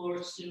the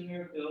floor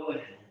sooner, go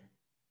ahead.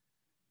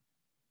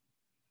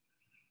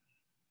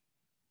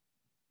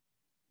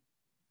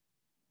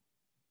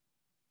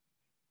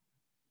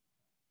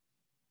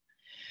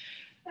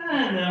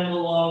 And then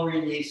we'll all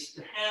release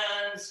the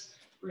hands,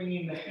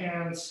 bringing the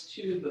hands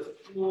to the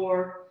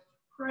floor,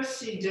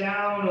 pressing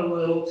down a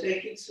little,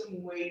 taking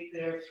some weight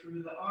there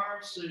through the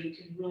arms so you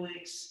can really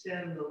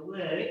extend the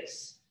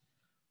legs.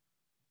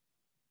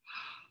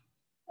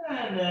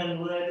 And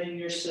then letting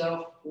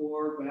yourself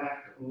pour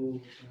back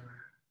over.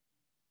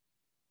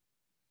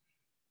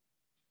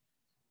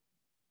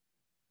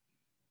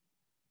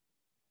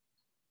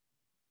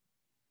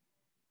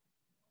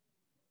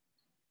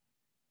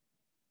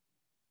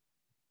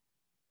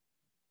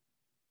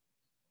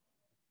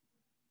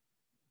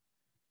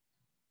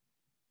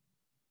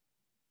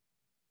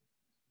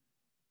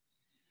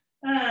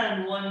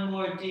 And one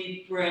more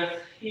deep breath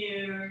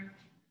here.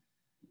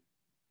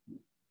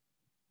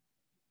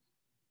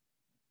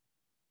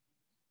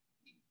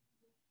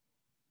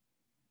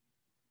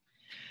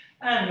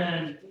 And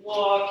then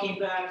walking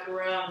back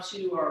around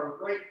to our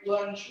right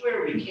lunge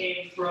where we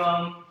came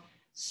from.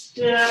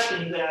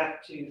 Stepping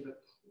back to the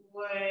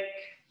plank,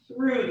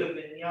 through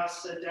the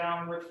vinyasa,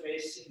 downward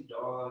facing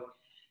dog.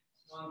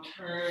 So I'm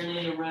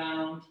turning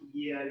around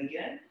yet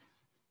again.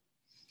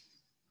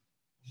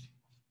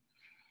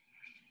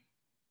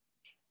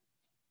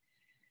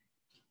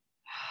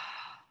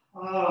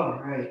 All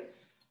right,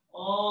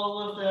 all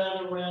of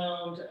that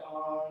around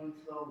on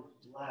the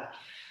left.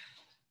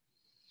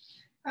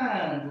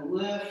 And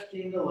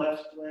lifting the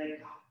left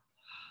leg up.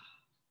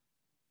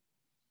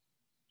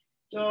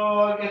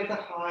 Dog at the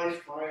high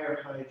fire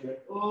hydrant,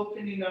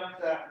 opening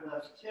up that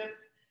left hip.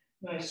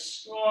 Nice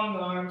strong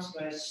arms,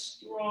 nice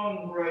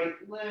strong right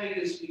leg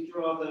as we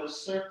draw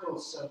those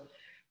circles. So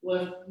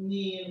left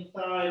knee and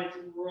thigh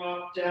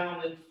drop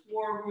down and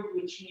forward,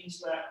 which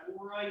means that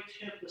right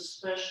hip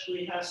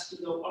especially has to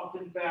go up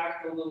and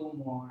back a little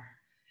more.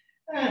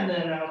 And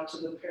then out to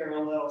the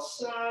parallel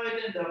side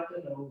and up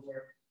and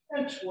over.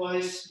 And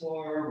twice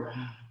more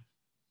around.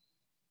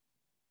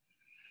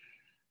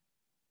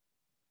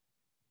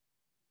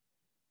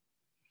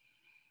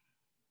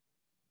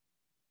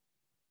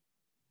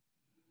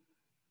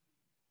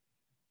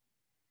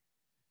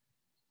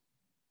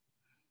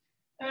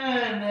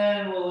 And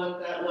then we'll let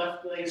that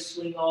left leg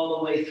swing all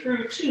the way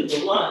through to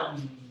the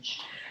lunge.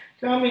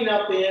 Coming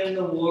up in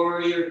the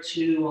warrior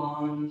two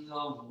on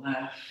the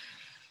left.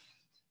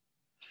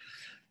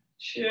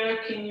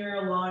 Checking your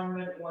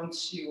alignment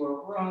once you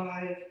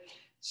arrive.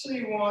 So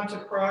you want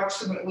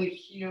approximately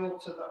heel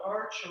to the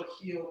arch or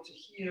heel to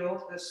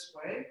heel this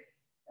way.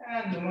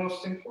 And the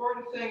most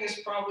important thing is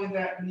probably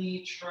that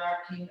knee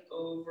tracking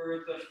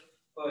over the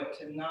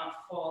foot and not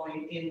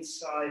falling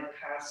inside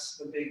past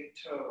the big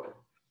toe.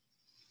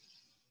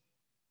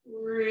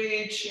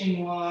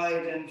 Reaching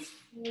wide and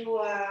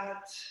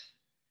flat.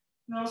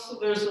 And also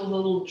there's a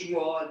little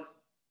draw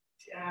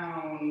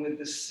down with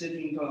the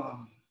sitting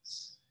bones.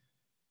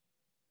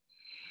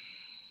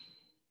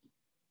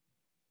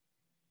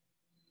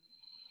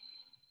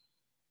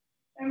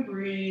 And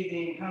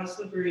breathing. How's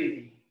the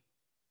breathing?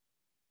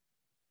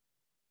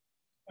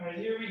 All right,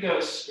 here we go.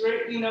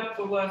 Straightening up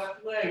the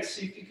left leg.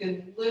 See if you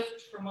can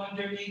lift from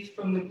underneath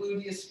from the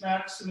gluteus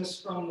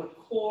maximus from the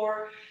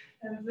core.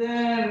 And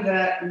then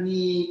that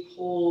knee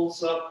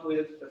pulls up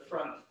with the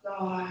front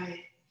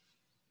thigh.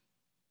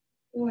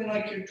 Feeling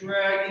like you're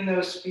dragging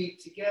those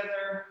feet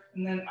together.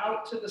 And then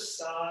out to the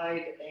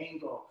side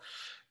angle.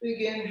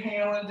 Big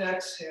inhale and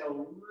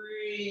exhale.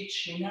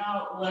 Reaching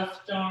out.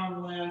 Left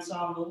arm lands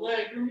on the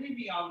leg or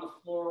maybe on the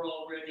floor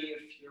already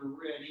if you're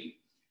ready.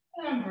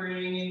 And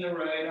bringing the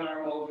right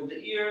arm over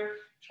the ear.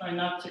 Try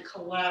not to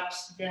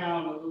collapse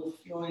down. A little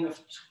feeling of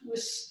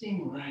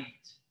twisting right.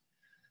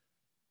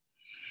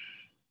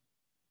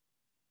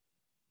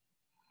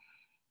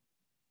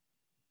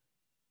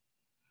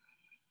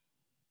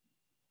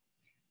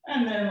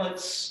 And then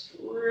let's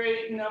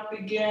straighten up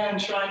again,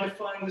 trying to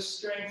find the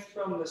strength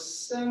from the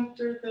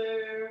center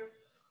there.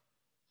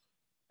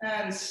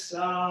 And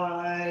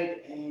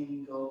side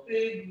angle,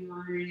 big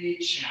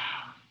reach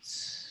out.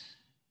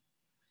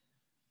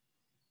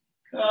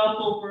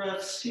 Couple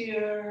breaths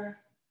here.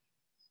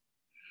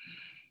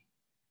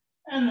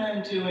 And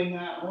then doing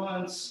that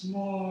once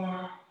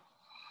more.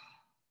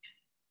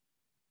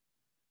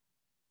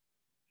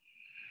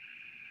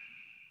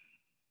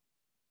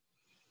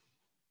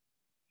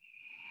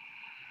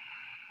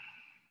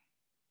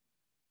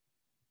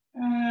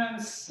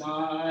 And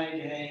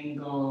side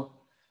angle.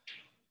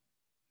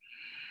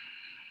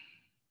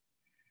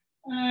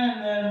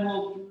 And then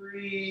we'll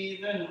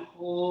breathe and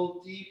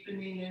hold,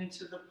 deepening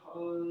into the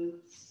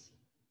pose.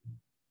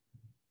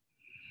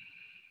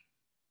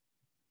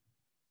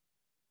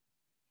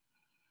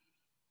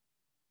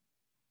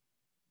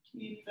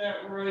 Keep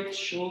that right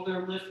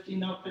shoulder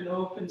lifting up and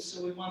open,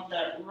 so we want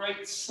that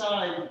right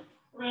side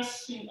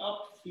pressing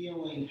up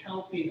feeling,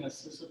 helping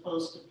us as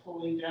opposed to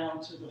pulling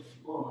down to the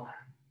floor.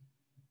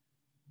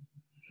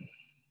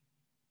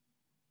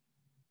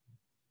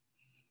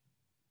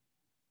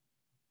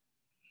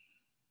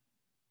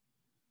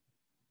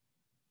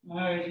 All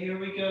right, here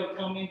we go.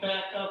 Coming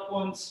back up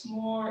once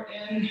more.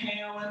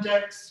 Inhale and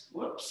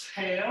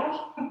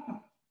exhale.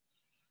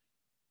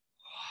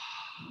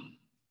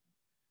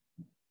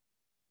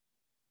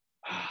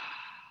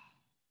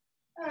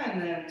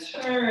 And then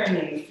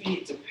turning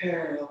feet to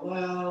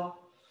parallel.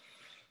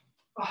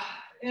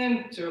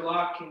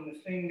 Interlocking the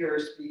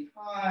fingers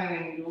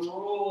behind,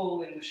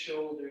 rolling the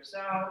shoulders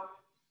out.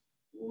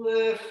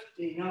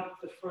 Lifting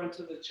up the front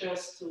of the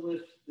chest to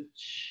lift the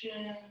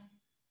chin.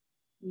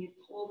 You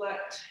pull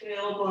that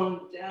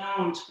tailbone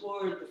down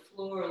toward the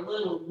floor a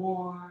little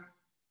more.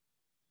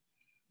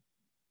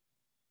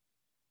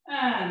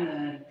 And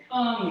then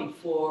coming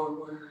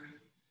forward.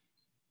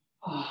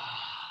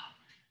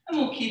 And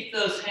we'll keep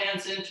those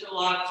hands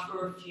interlocked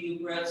for a few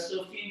breaths.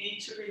 So if you need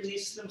to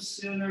release them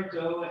sooner,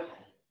 go ahead.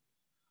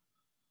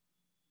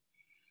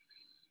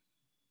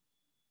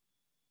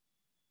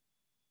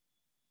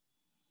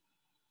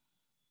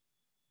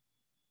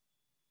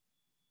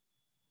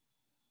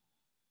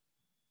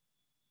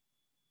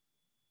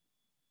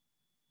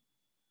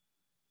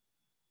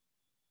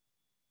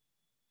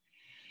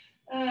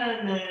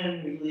 And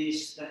then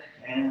release the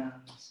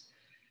hands.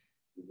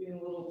 Maybe a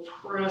little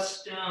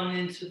press down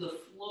into the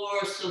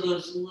floor so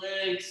those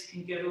legs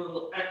can get a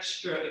little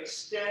extra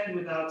extend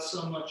without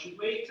so much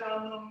weight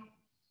on them.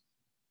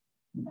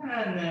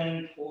 And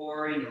then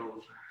pouring over.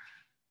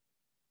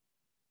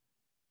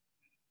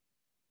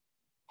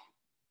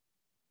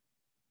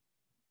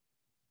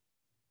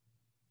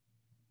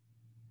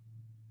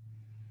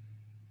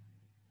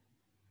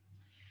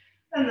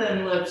 And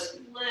then let's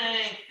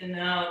lengthen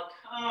out,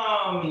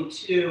 coming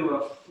to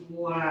a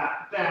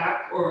flat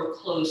back or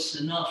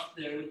close enough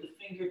there with the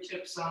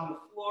fingertips on the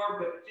floor,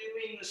 but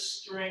doing the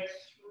strength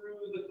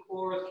through the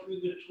core,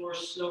 through the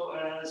torso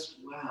as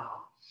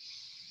well.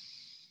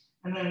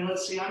 And then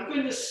let's see, I'm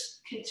going to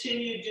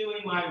continue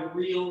doing my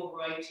real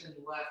right and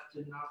left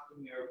and not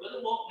the mirror, but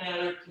it won't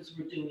matter because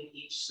we're doing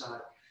each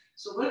side.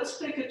 So let's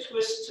take a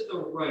twist to the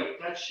right.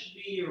 That should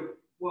be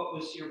what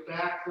was your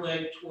back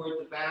leg toward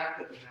the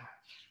back of the mat.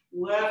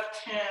 Left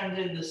hand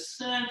in the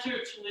center,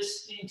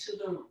 twisting to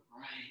the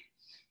right.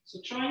 So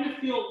trying to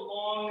feel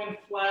long and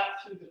flat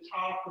through the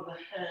top of the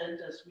head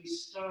as we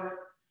start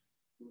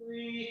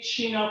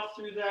reaching up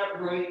through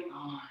that right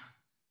arm.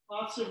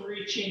 Lots of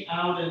reaching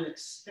out and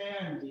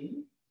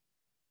expanding.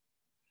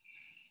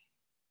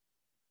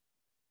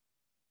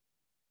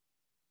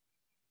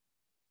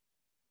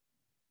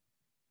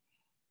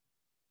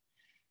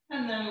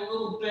 And then a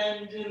little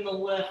bend in the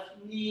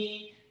left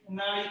knee. And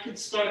now you can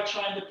start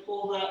trying to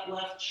pull that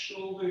left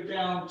shoulder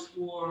down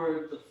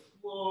toward the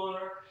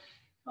floor.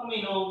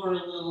 Coming over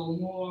a little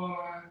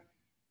more.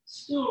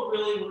 Still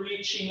really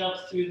reaching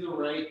up through the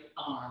right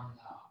arm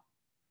now.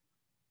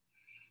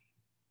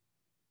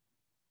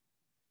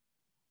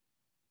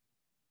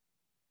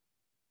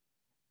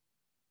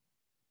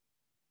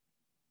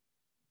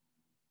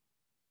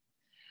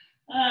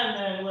 And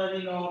then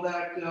letting all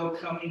that go,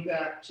 coming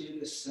back to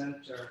the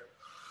center.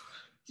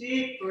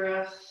 Deep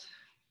breath.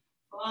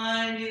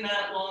 Finding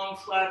that long,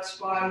 flat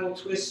spine, we'll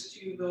twist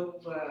to the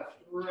left.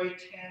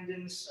 Right hand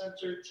in the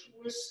center,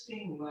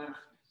 twisting left.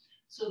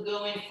 So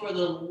going for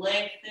the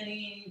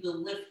lengthening, the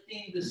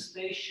lifting, the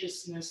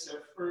spaciousness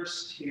at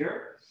first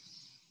here.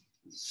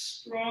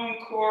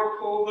 Strong core,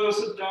 pull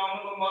those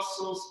abdominal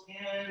muscles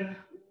in,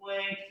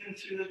 lengthen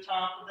through the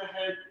top of the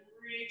head,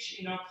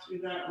 reaching up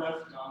through that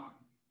left arm.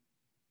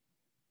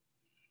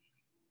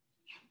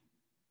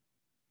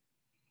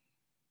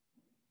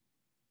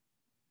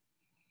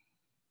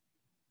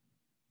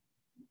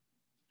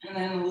 And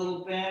then a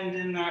little bend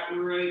in that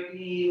right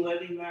knee,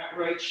 letting that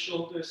right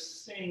shoulder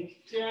sink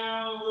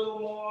down a little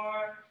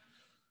more.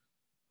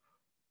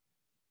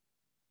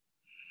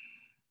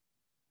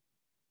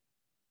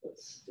 But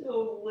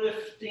still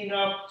lifting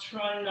up,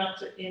 trying not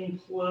to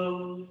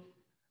implode.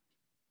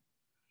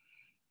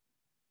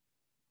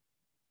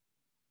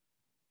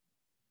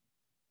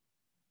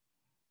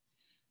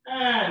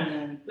 And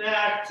then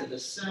back to the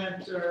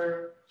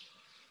center.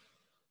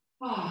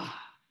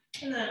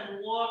 And then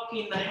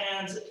walking the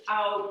hands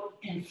out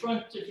in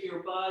front of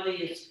your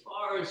body as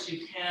far as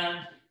you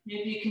can.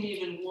 Maybe you can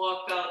even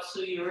walk out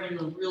so you're in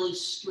a really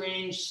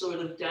strange sort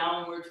of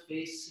downward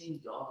facing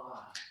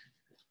dog.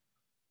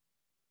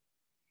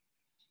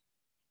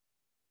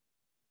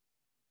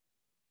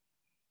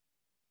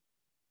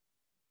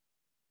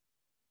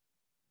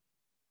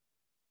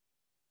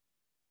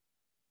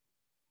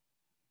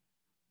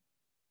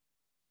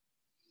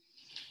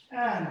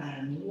 And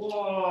then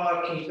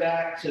walking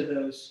back to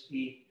those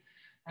feet.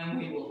 And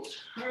we will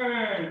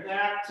turn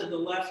back to the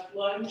left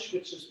lunge,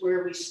 which is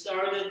where we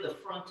started, the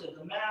front of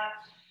the mat.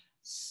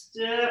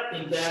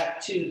 Stepping back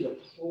to the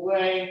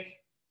plank,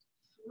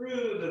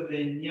 through the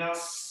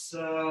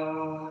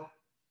vinyasa.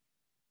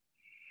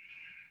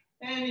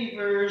 any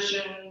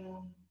version.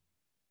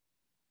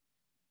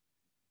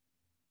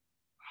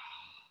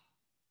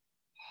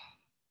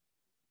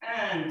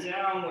 And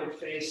downward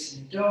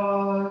facing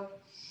dog.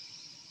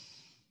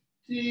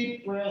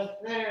 Deep breath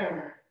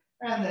there.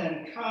 And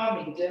then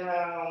coming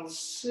down,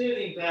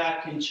 sitting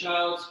back in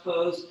child's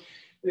pose.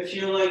 If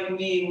you're like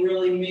me,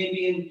 really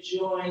maybe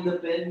enjoying the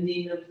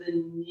bending of the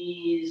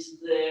knees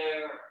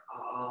there.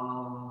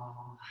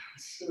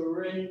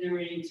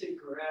 Surrendering to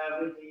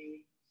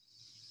gravity.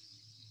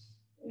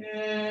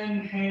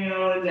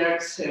 Inhale and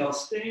exhale.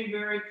 Stay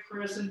very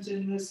present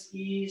in this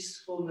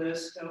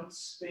easefulness. Don't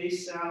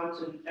space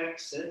out and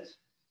exit.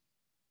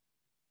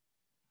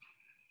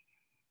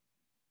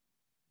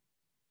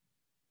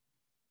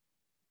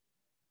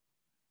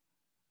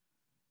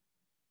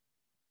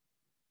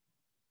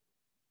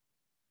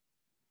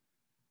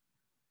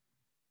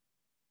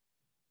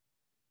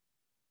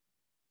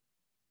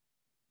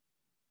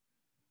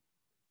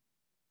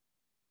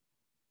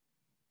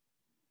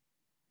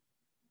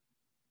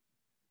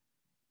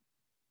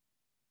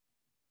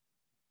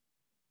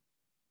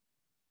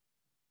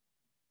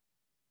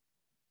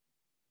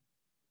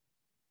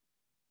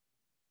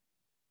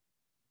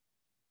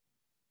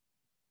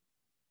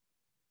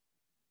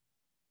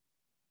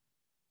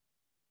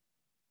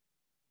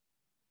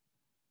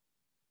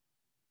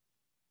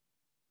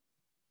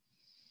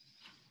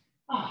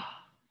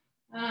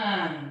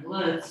 And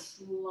let's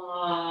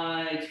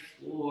slide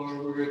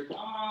forward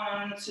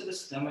onto the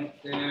stomach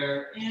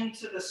there,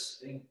 into the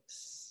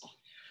Sphinx.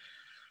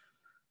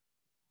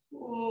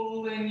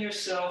 Pulling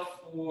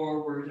yourself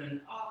forward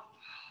and up,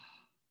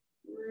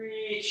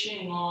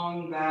 reaching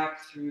long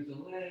back through the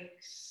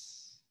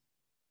legs.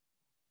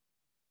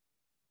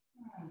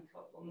 And a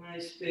couple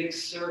nice big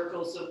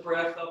circles of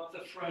breath up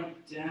the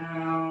front,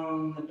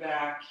 down the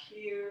back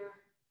here.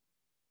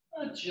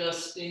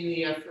 Adjusting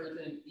the effort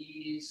and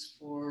ease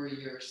for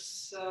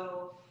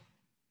yourself.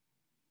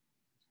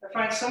 I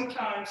find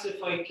sometimes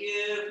if I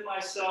give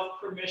myself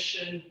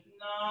permission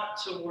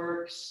not to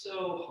work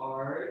so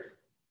hard,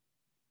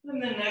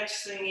 then the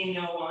next thing you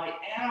know, I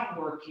am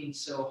working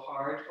so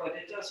hard, but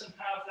it doesn't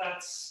have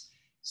that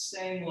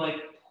same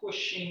like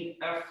pushing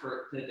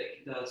effort that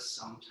it does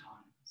sometimes.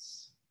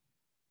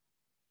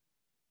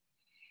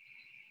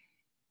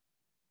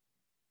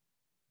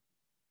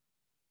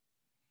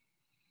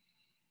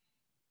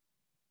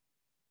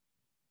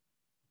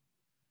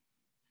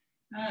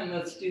 And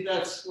let's do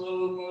that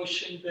slow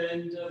motion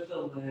bend of the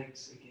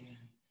legs again.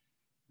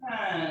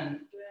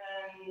 And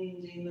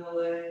bending the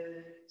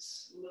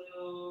legs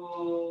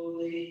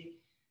slowly,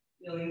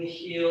 feeling the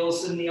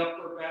heels and the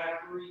upper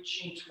back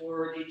reaching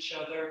toward each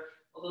other.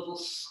 A little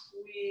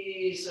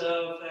squeeze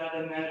of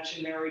that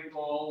imaginary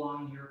ball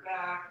on your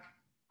back.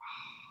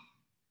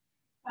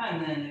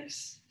 And then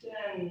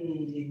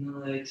extending the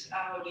legs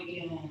out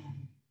again.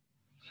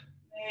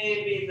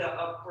 Maybe the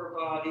upper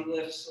body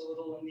lifts a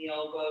little and the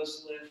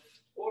elbows lift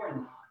or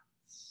not.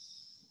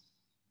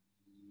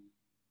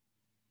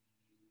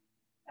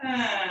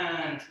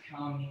 And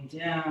coming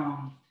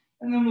down.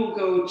 And then we'll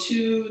go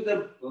to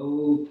the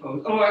bow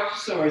pose.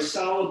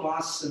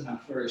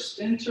 Salabhasana first.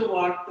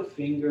 Interlock the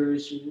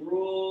fingers,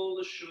 roll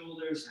the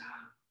shoulders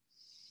out.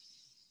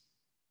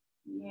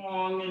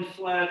 Long and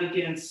flat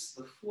against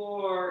the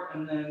floor,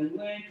 and then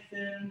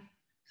lengthen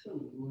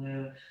to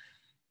lift.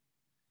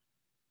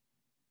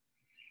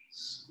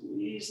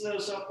 Squeeze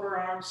those upper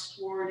arms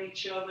toward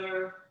each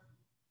other.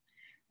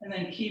 And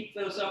then keep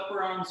those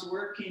upper arms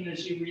working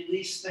as you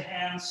release the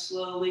hands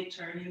slowly,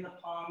 turning the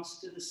palms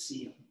to the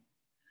ceiling.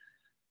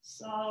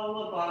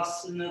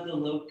 Salabhasana, the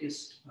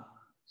locust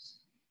pose.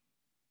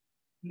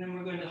 And then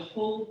we're going to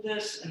hold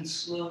this and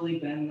slowly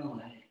bend the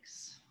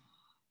legs.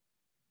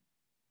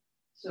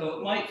 So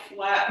it might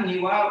flatten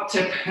you out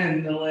to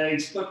bend the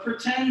legs, but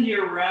pretend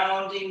you're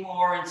rounding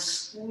more and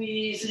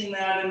squeezing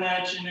that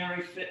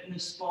imaginary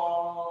fitness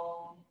ball.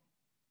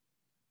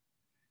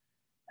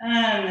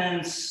 And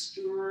then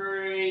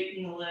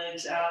straighten the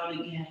legs out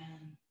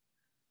again.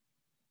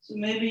 So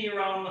maybe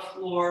you're on the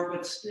floor,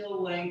 but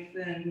still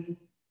lengthen,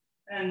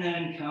 and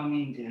then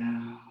coming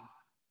down.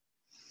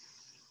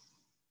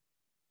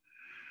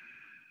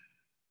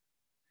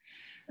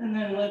 And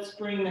then let's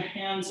bring the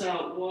hands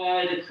out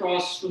wide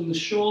across from the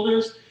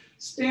shoulders,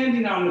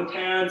 standing on the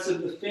pads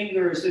of the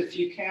fingers if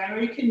you can,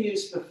 or you can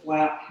use the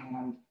flat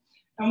hand.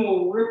 And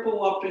we'll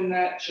ripple up in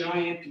that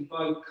giant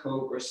bug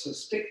cobra. So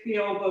stick the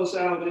elbows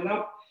out and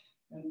up,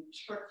 and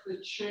tuck the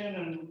chin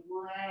and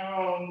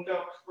round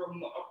up from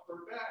the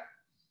upper back.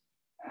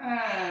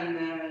 And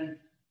then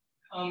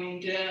coming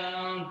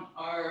down,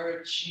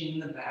 arching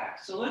the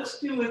back. So let's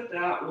do it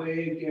that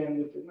way again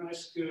with a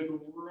nice good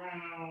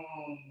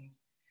round.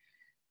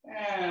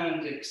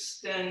 And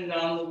extend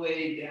on the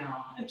way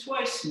down. And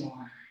twice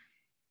more.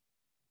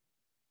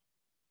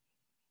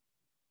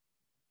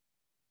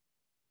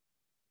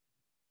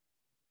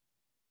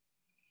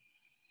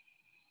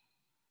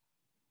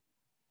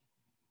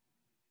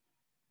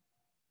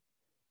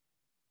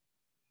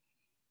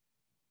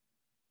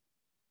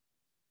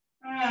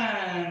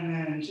 And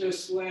then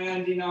just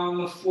landing on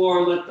the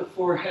floor, let the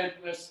forehead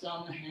rest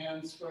on the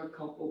hands for a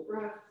couple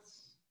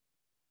breaths.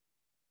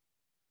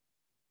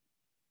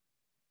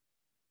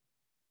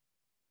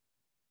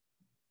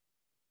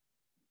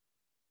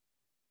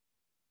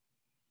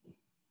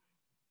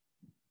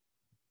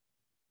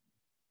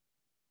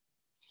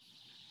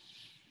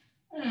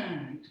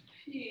 And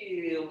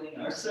peeling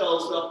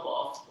ourselves up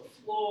off the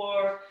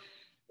floor.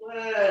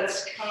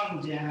 Let's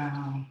come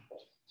down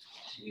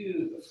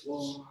to the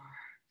floor.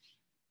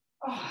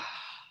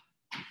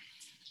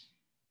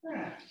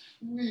 And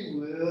we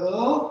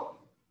will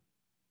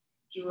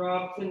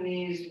drop the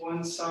knees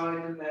one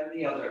side and then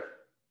the other.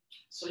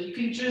 So you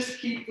can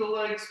just keep the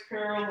legs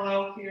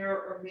parallel here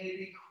or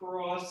maybe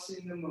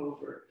crossing them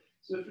over.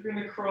 So if you're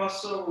going to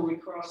cross over, we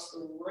cross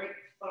the right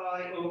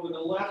thigh over the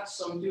left.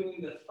 So I'm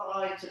doing the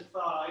thigh to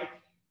thigh,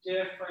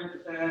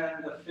 different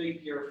than the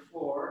figure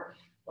four,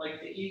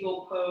 like the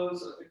eagle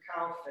pose or the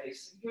cow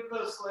face. And give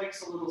those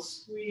legs a little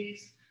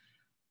squeeze.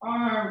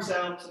 Arms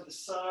out to the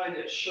side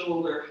at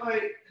shoulder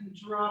height and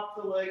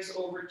drop the legs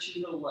over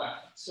to the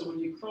left. So when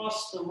you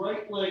cross the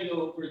right leg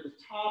over the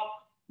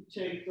top, you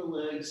take the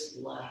legs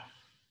left.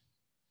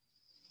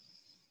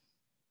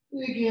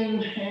 Big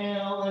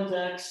inhale and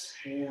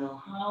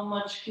exhale. How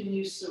much can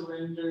you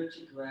surrender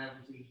to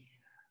gravity?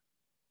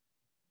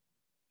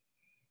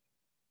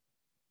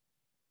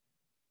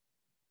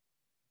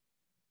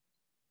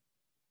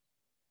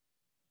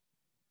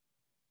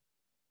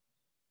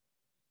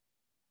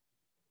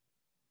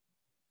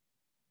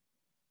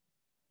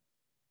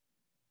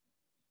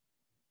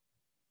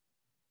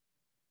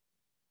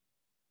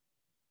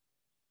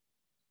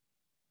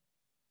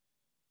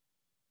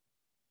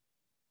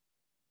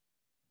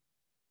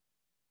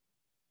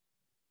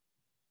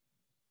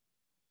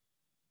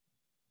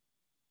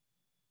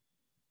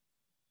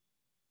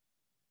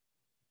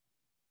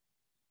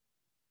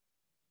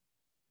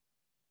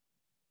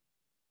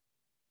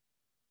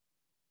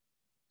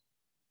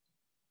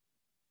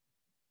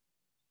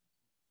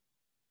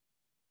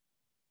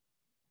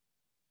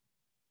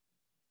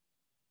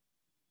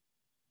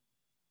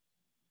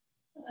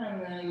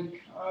 And then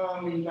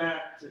coming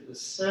back to the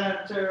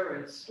center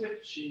and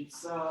switching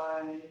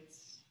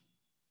sides.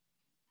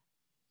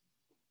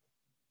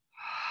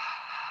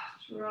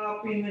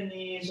 Dropping the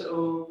knees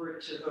over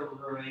to the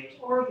right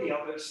or the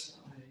other side.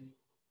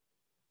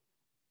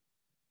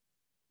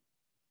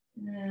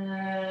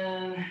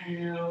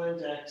 Inhale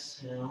and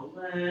exhale,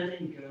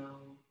 letting go.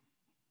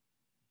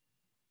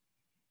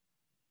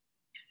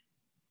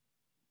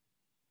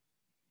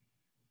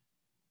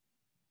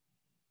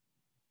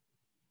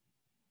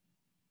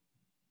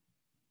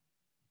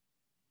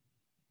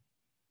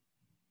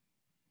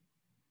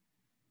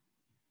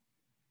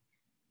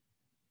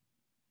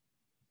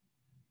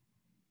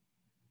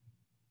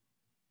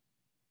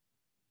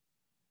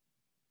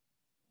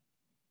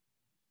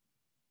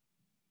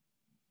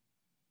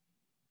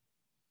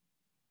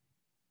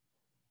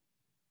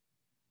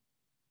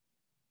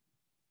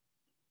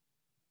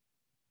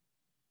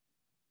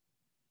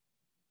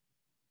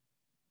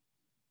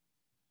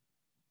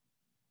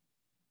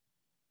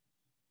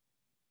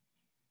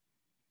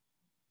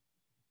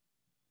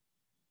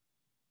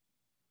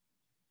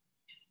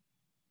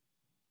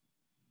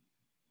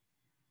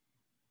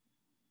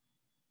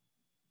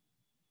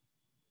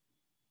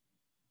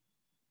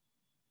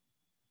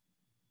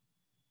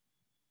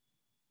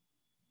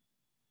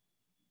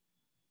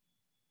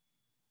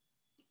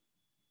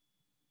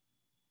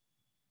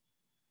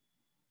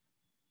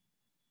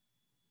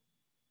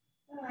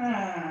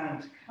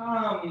 And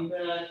coming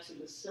back to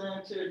the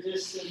center,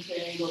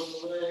 disentangle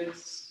the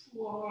legs,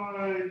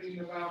 sliding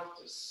them out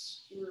to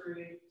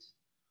straight.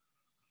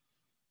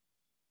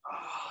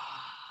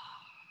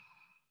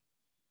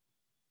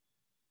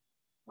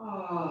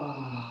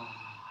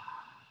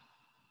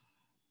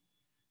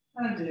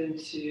 And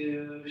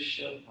into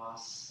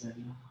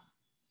Shavasana.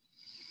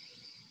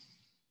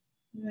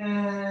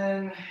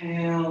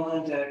 Inhale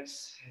and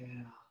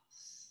exhale,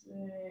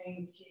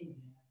 sinking in.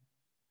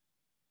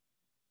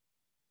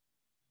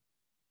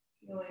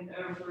 Feeling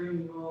every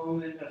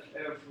moment of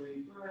every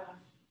breath.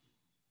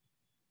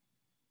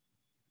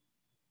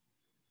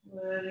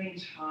 Letting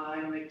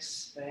time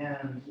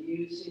expand,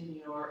 using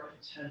your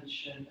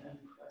attention and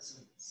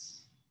presence.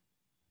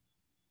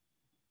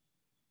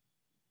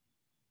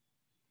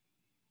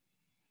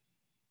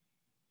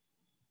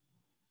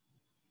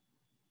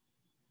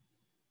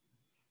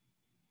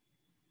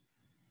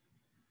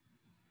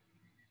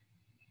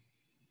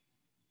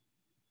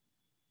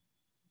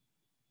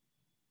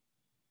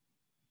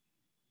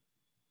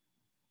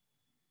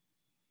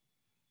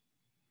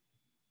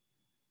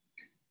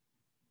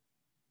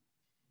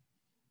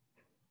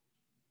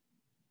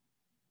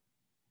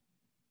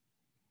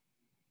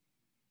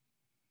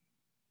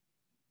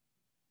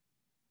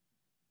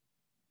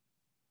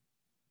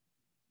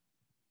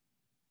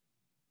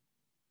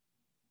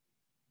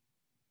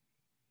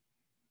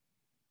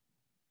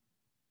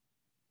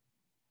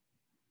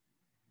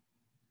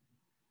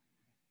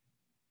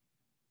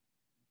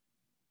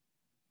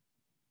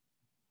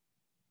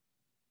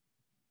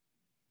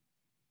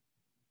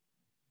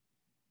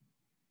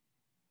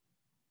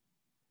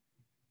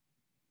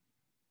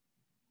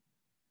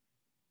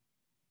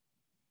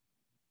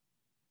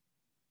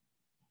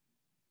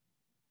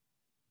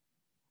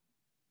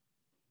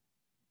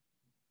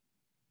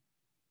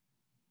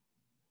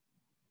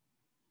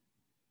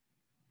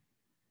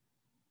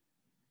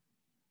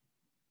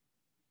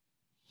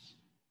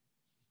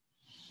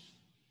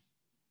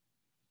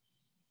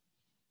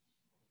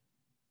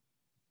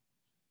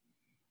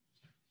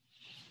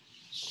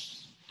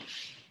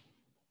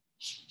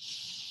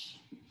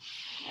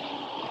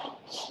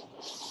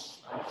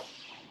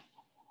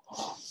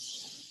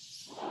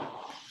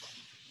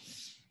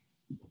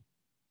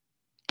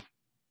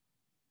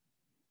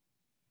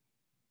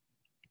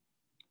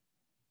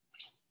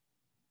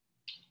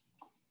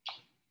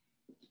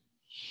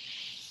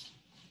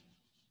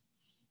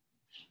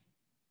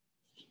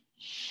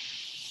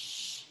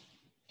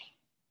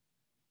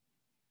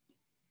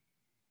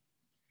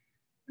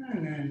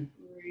 And then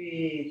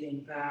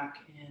breathing back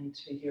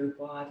into your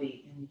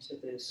body, into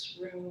this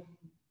room.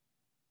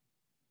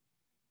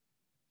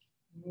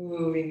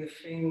 Moving the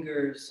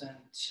fingers and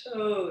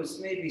toes,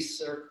 maybe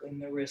circling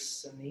the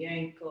wrists and the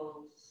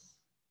ankles.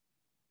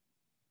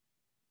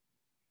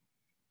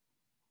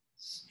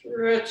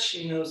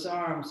 Stretching those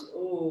arms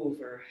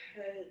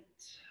overhead.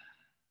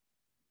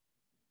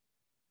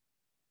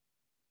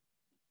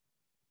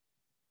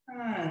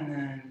 And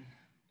then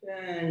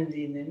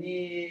bending the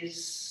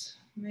knees,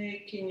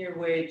 making your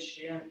way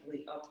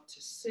gently up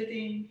to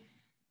sitting.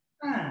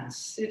 And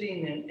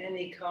sitting in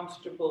any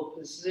comfortable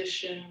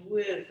position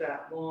with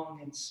that long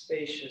and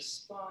spacious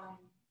spine.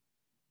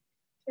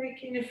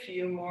 Taking a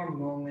few more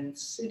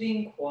moments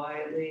sitting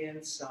quietly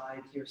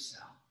inside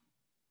yourself.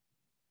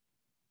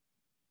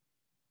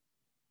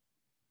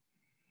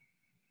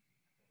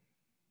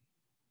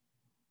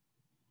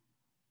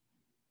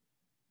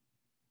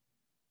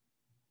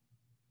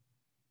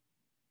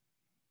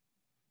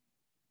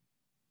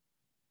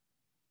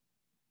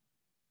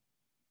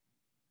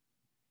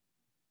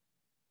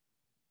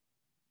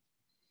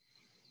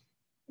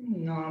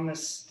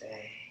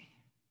 Namaste.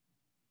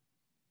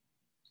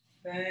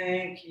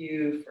 Thank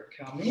you for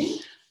coming.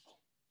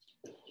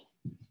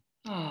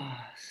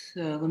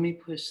 So let me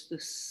push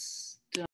this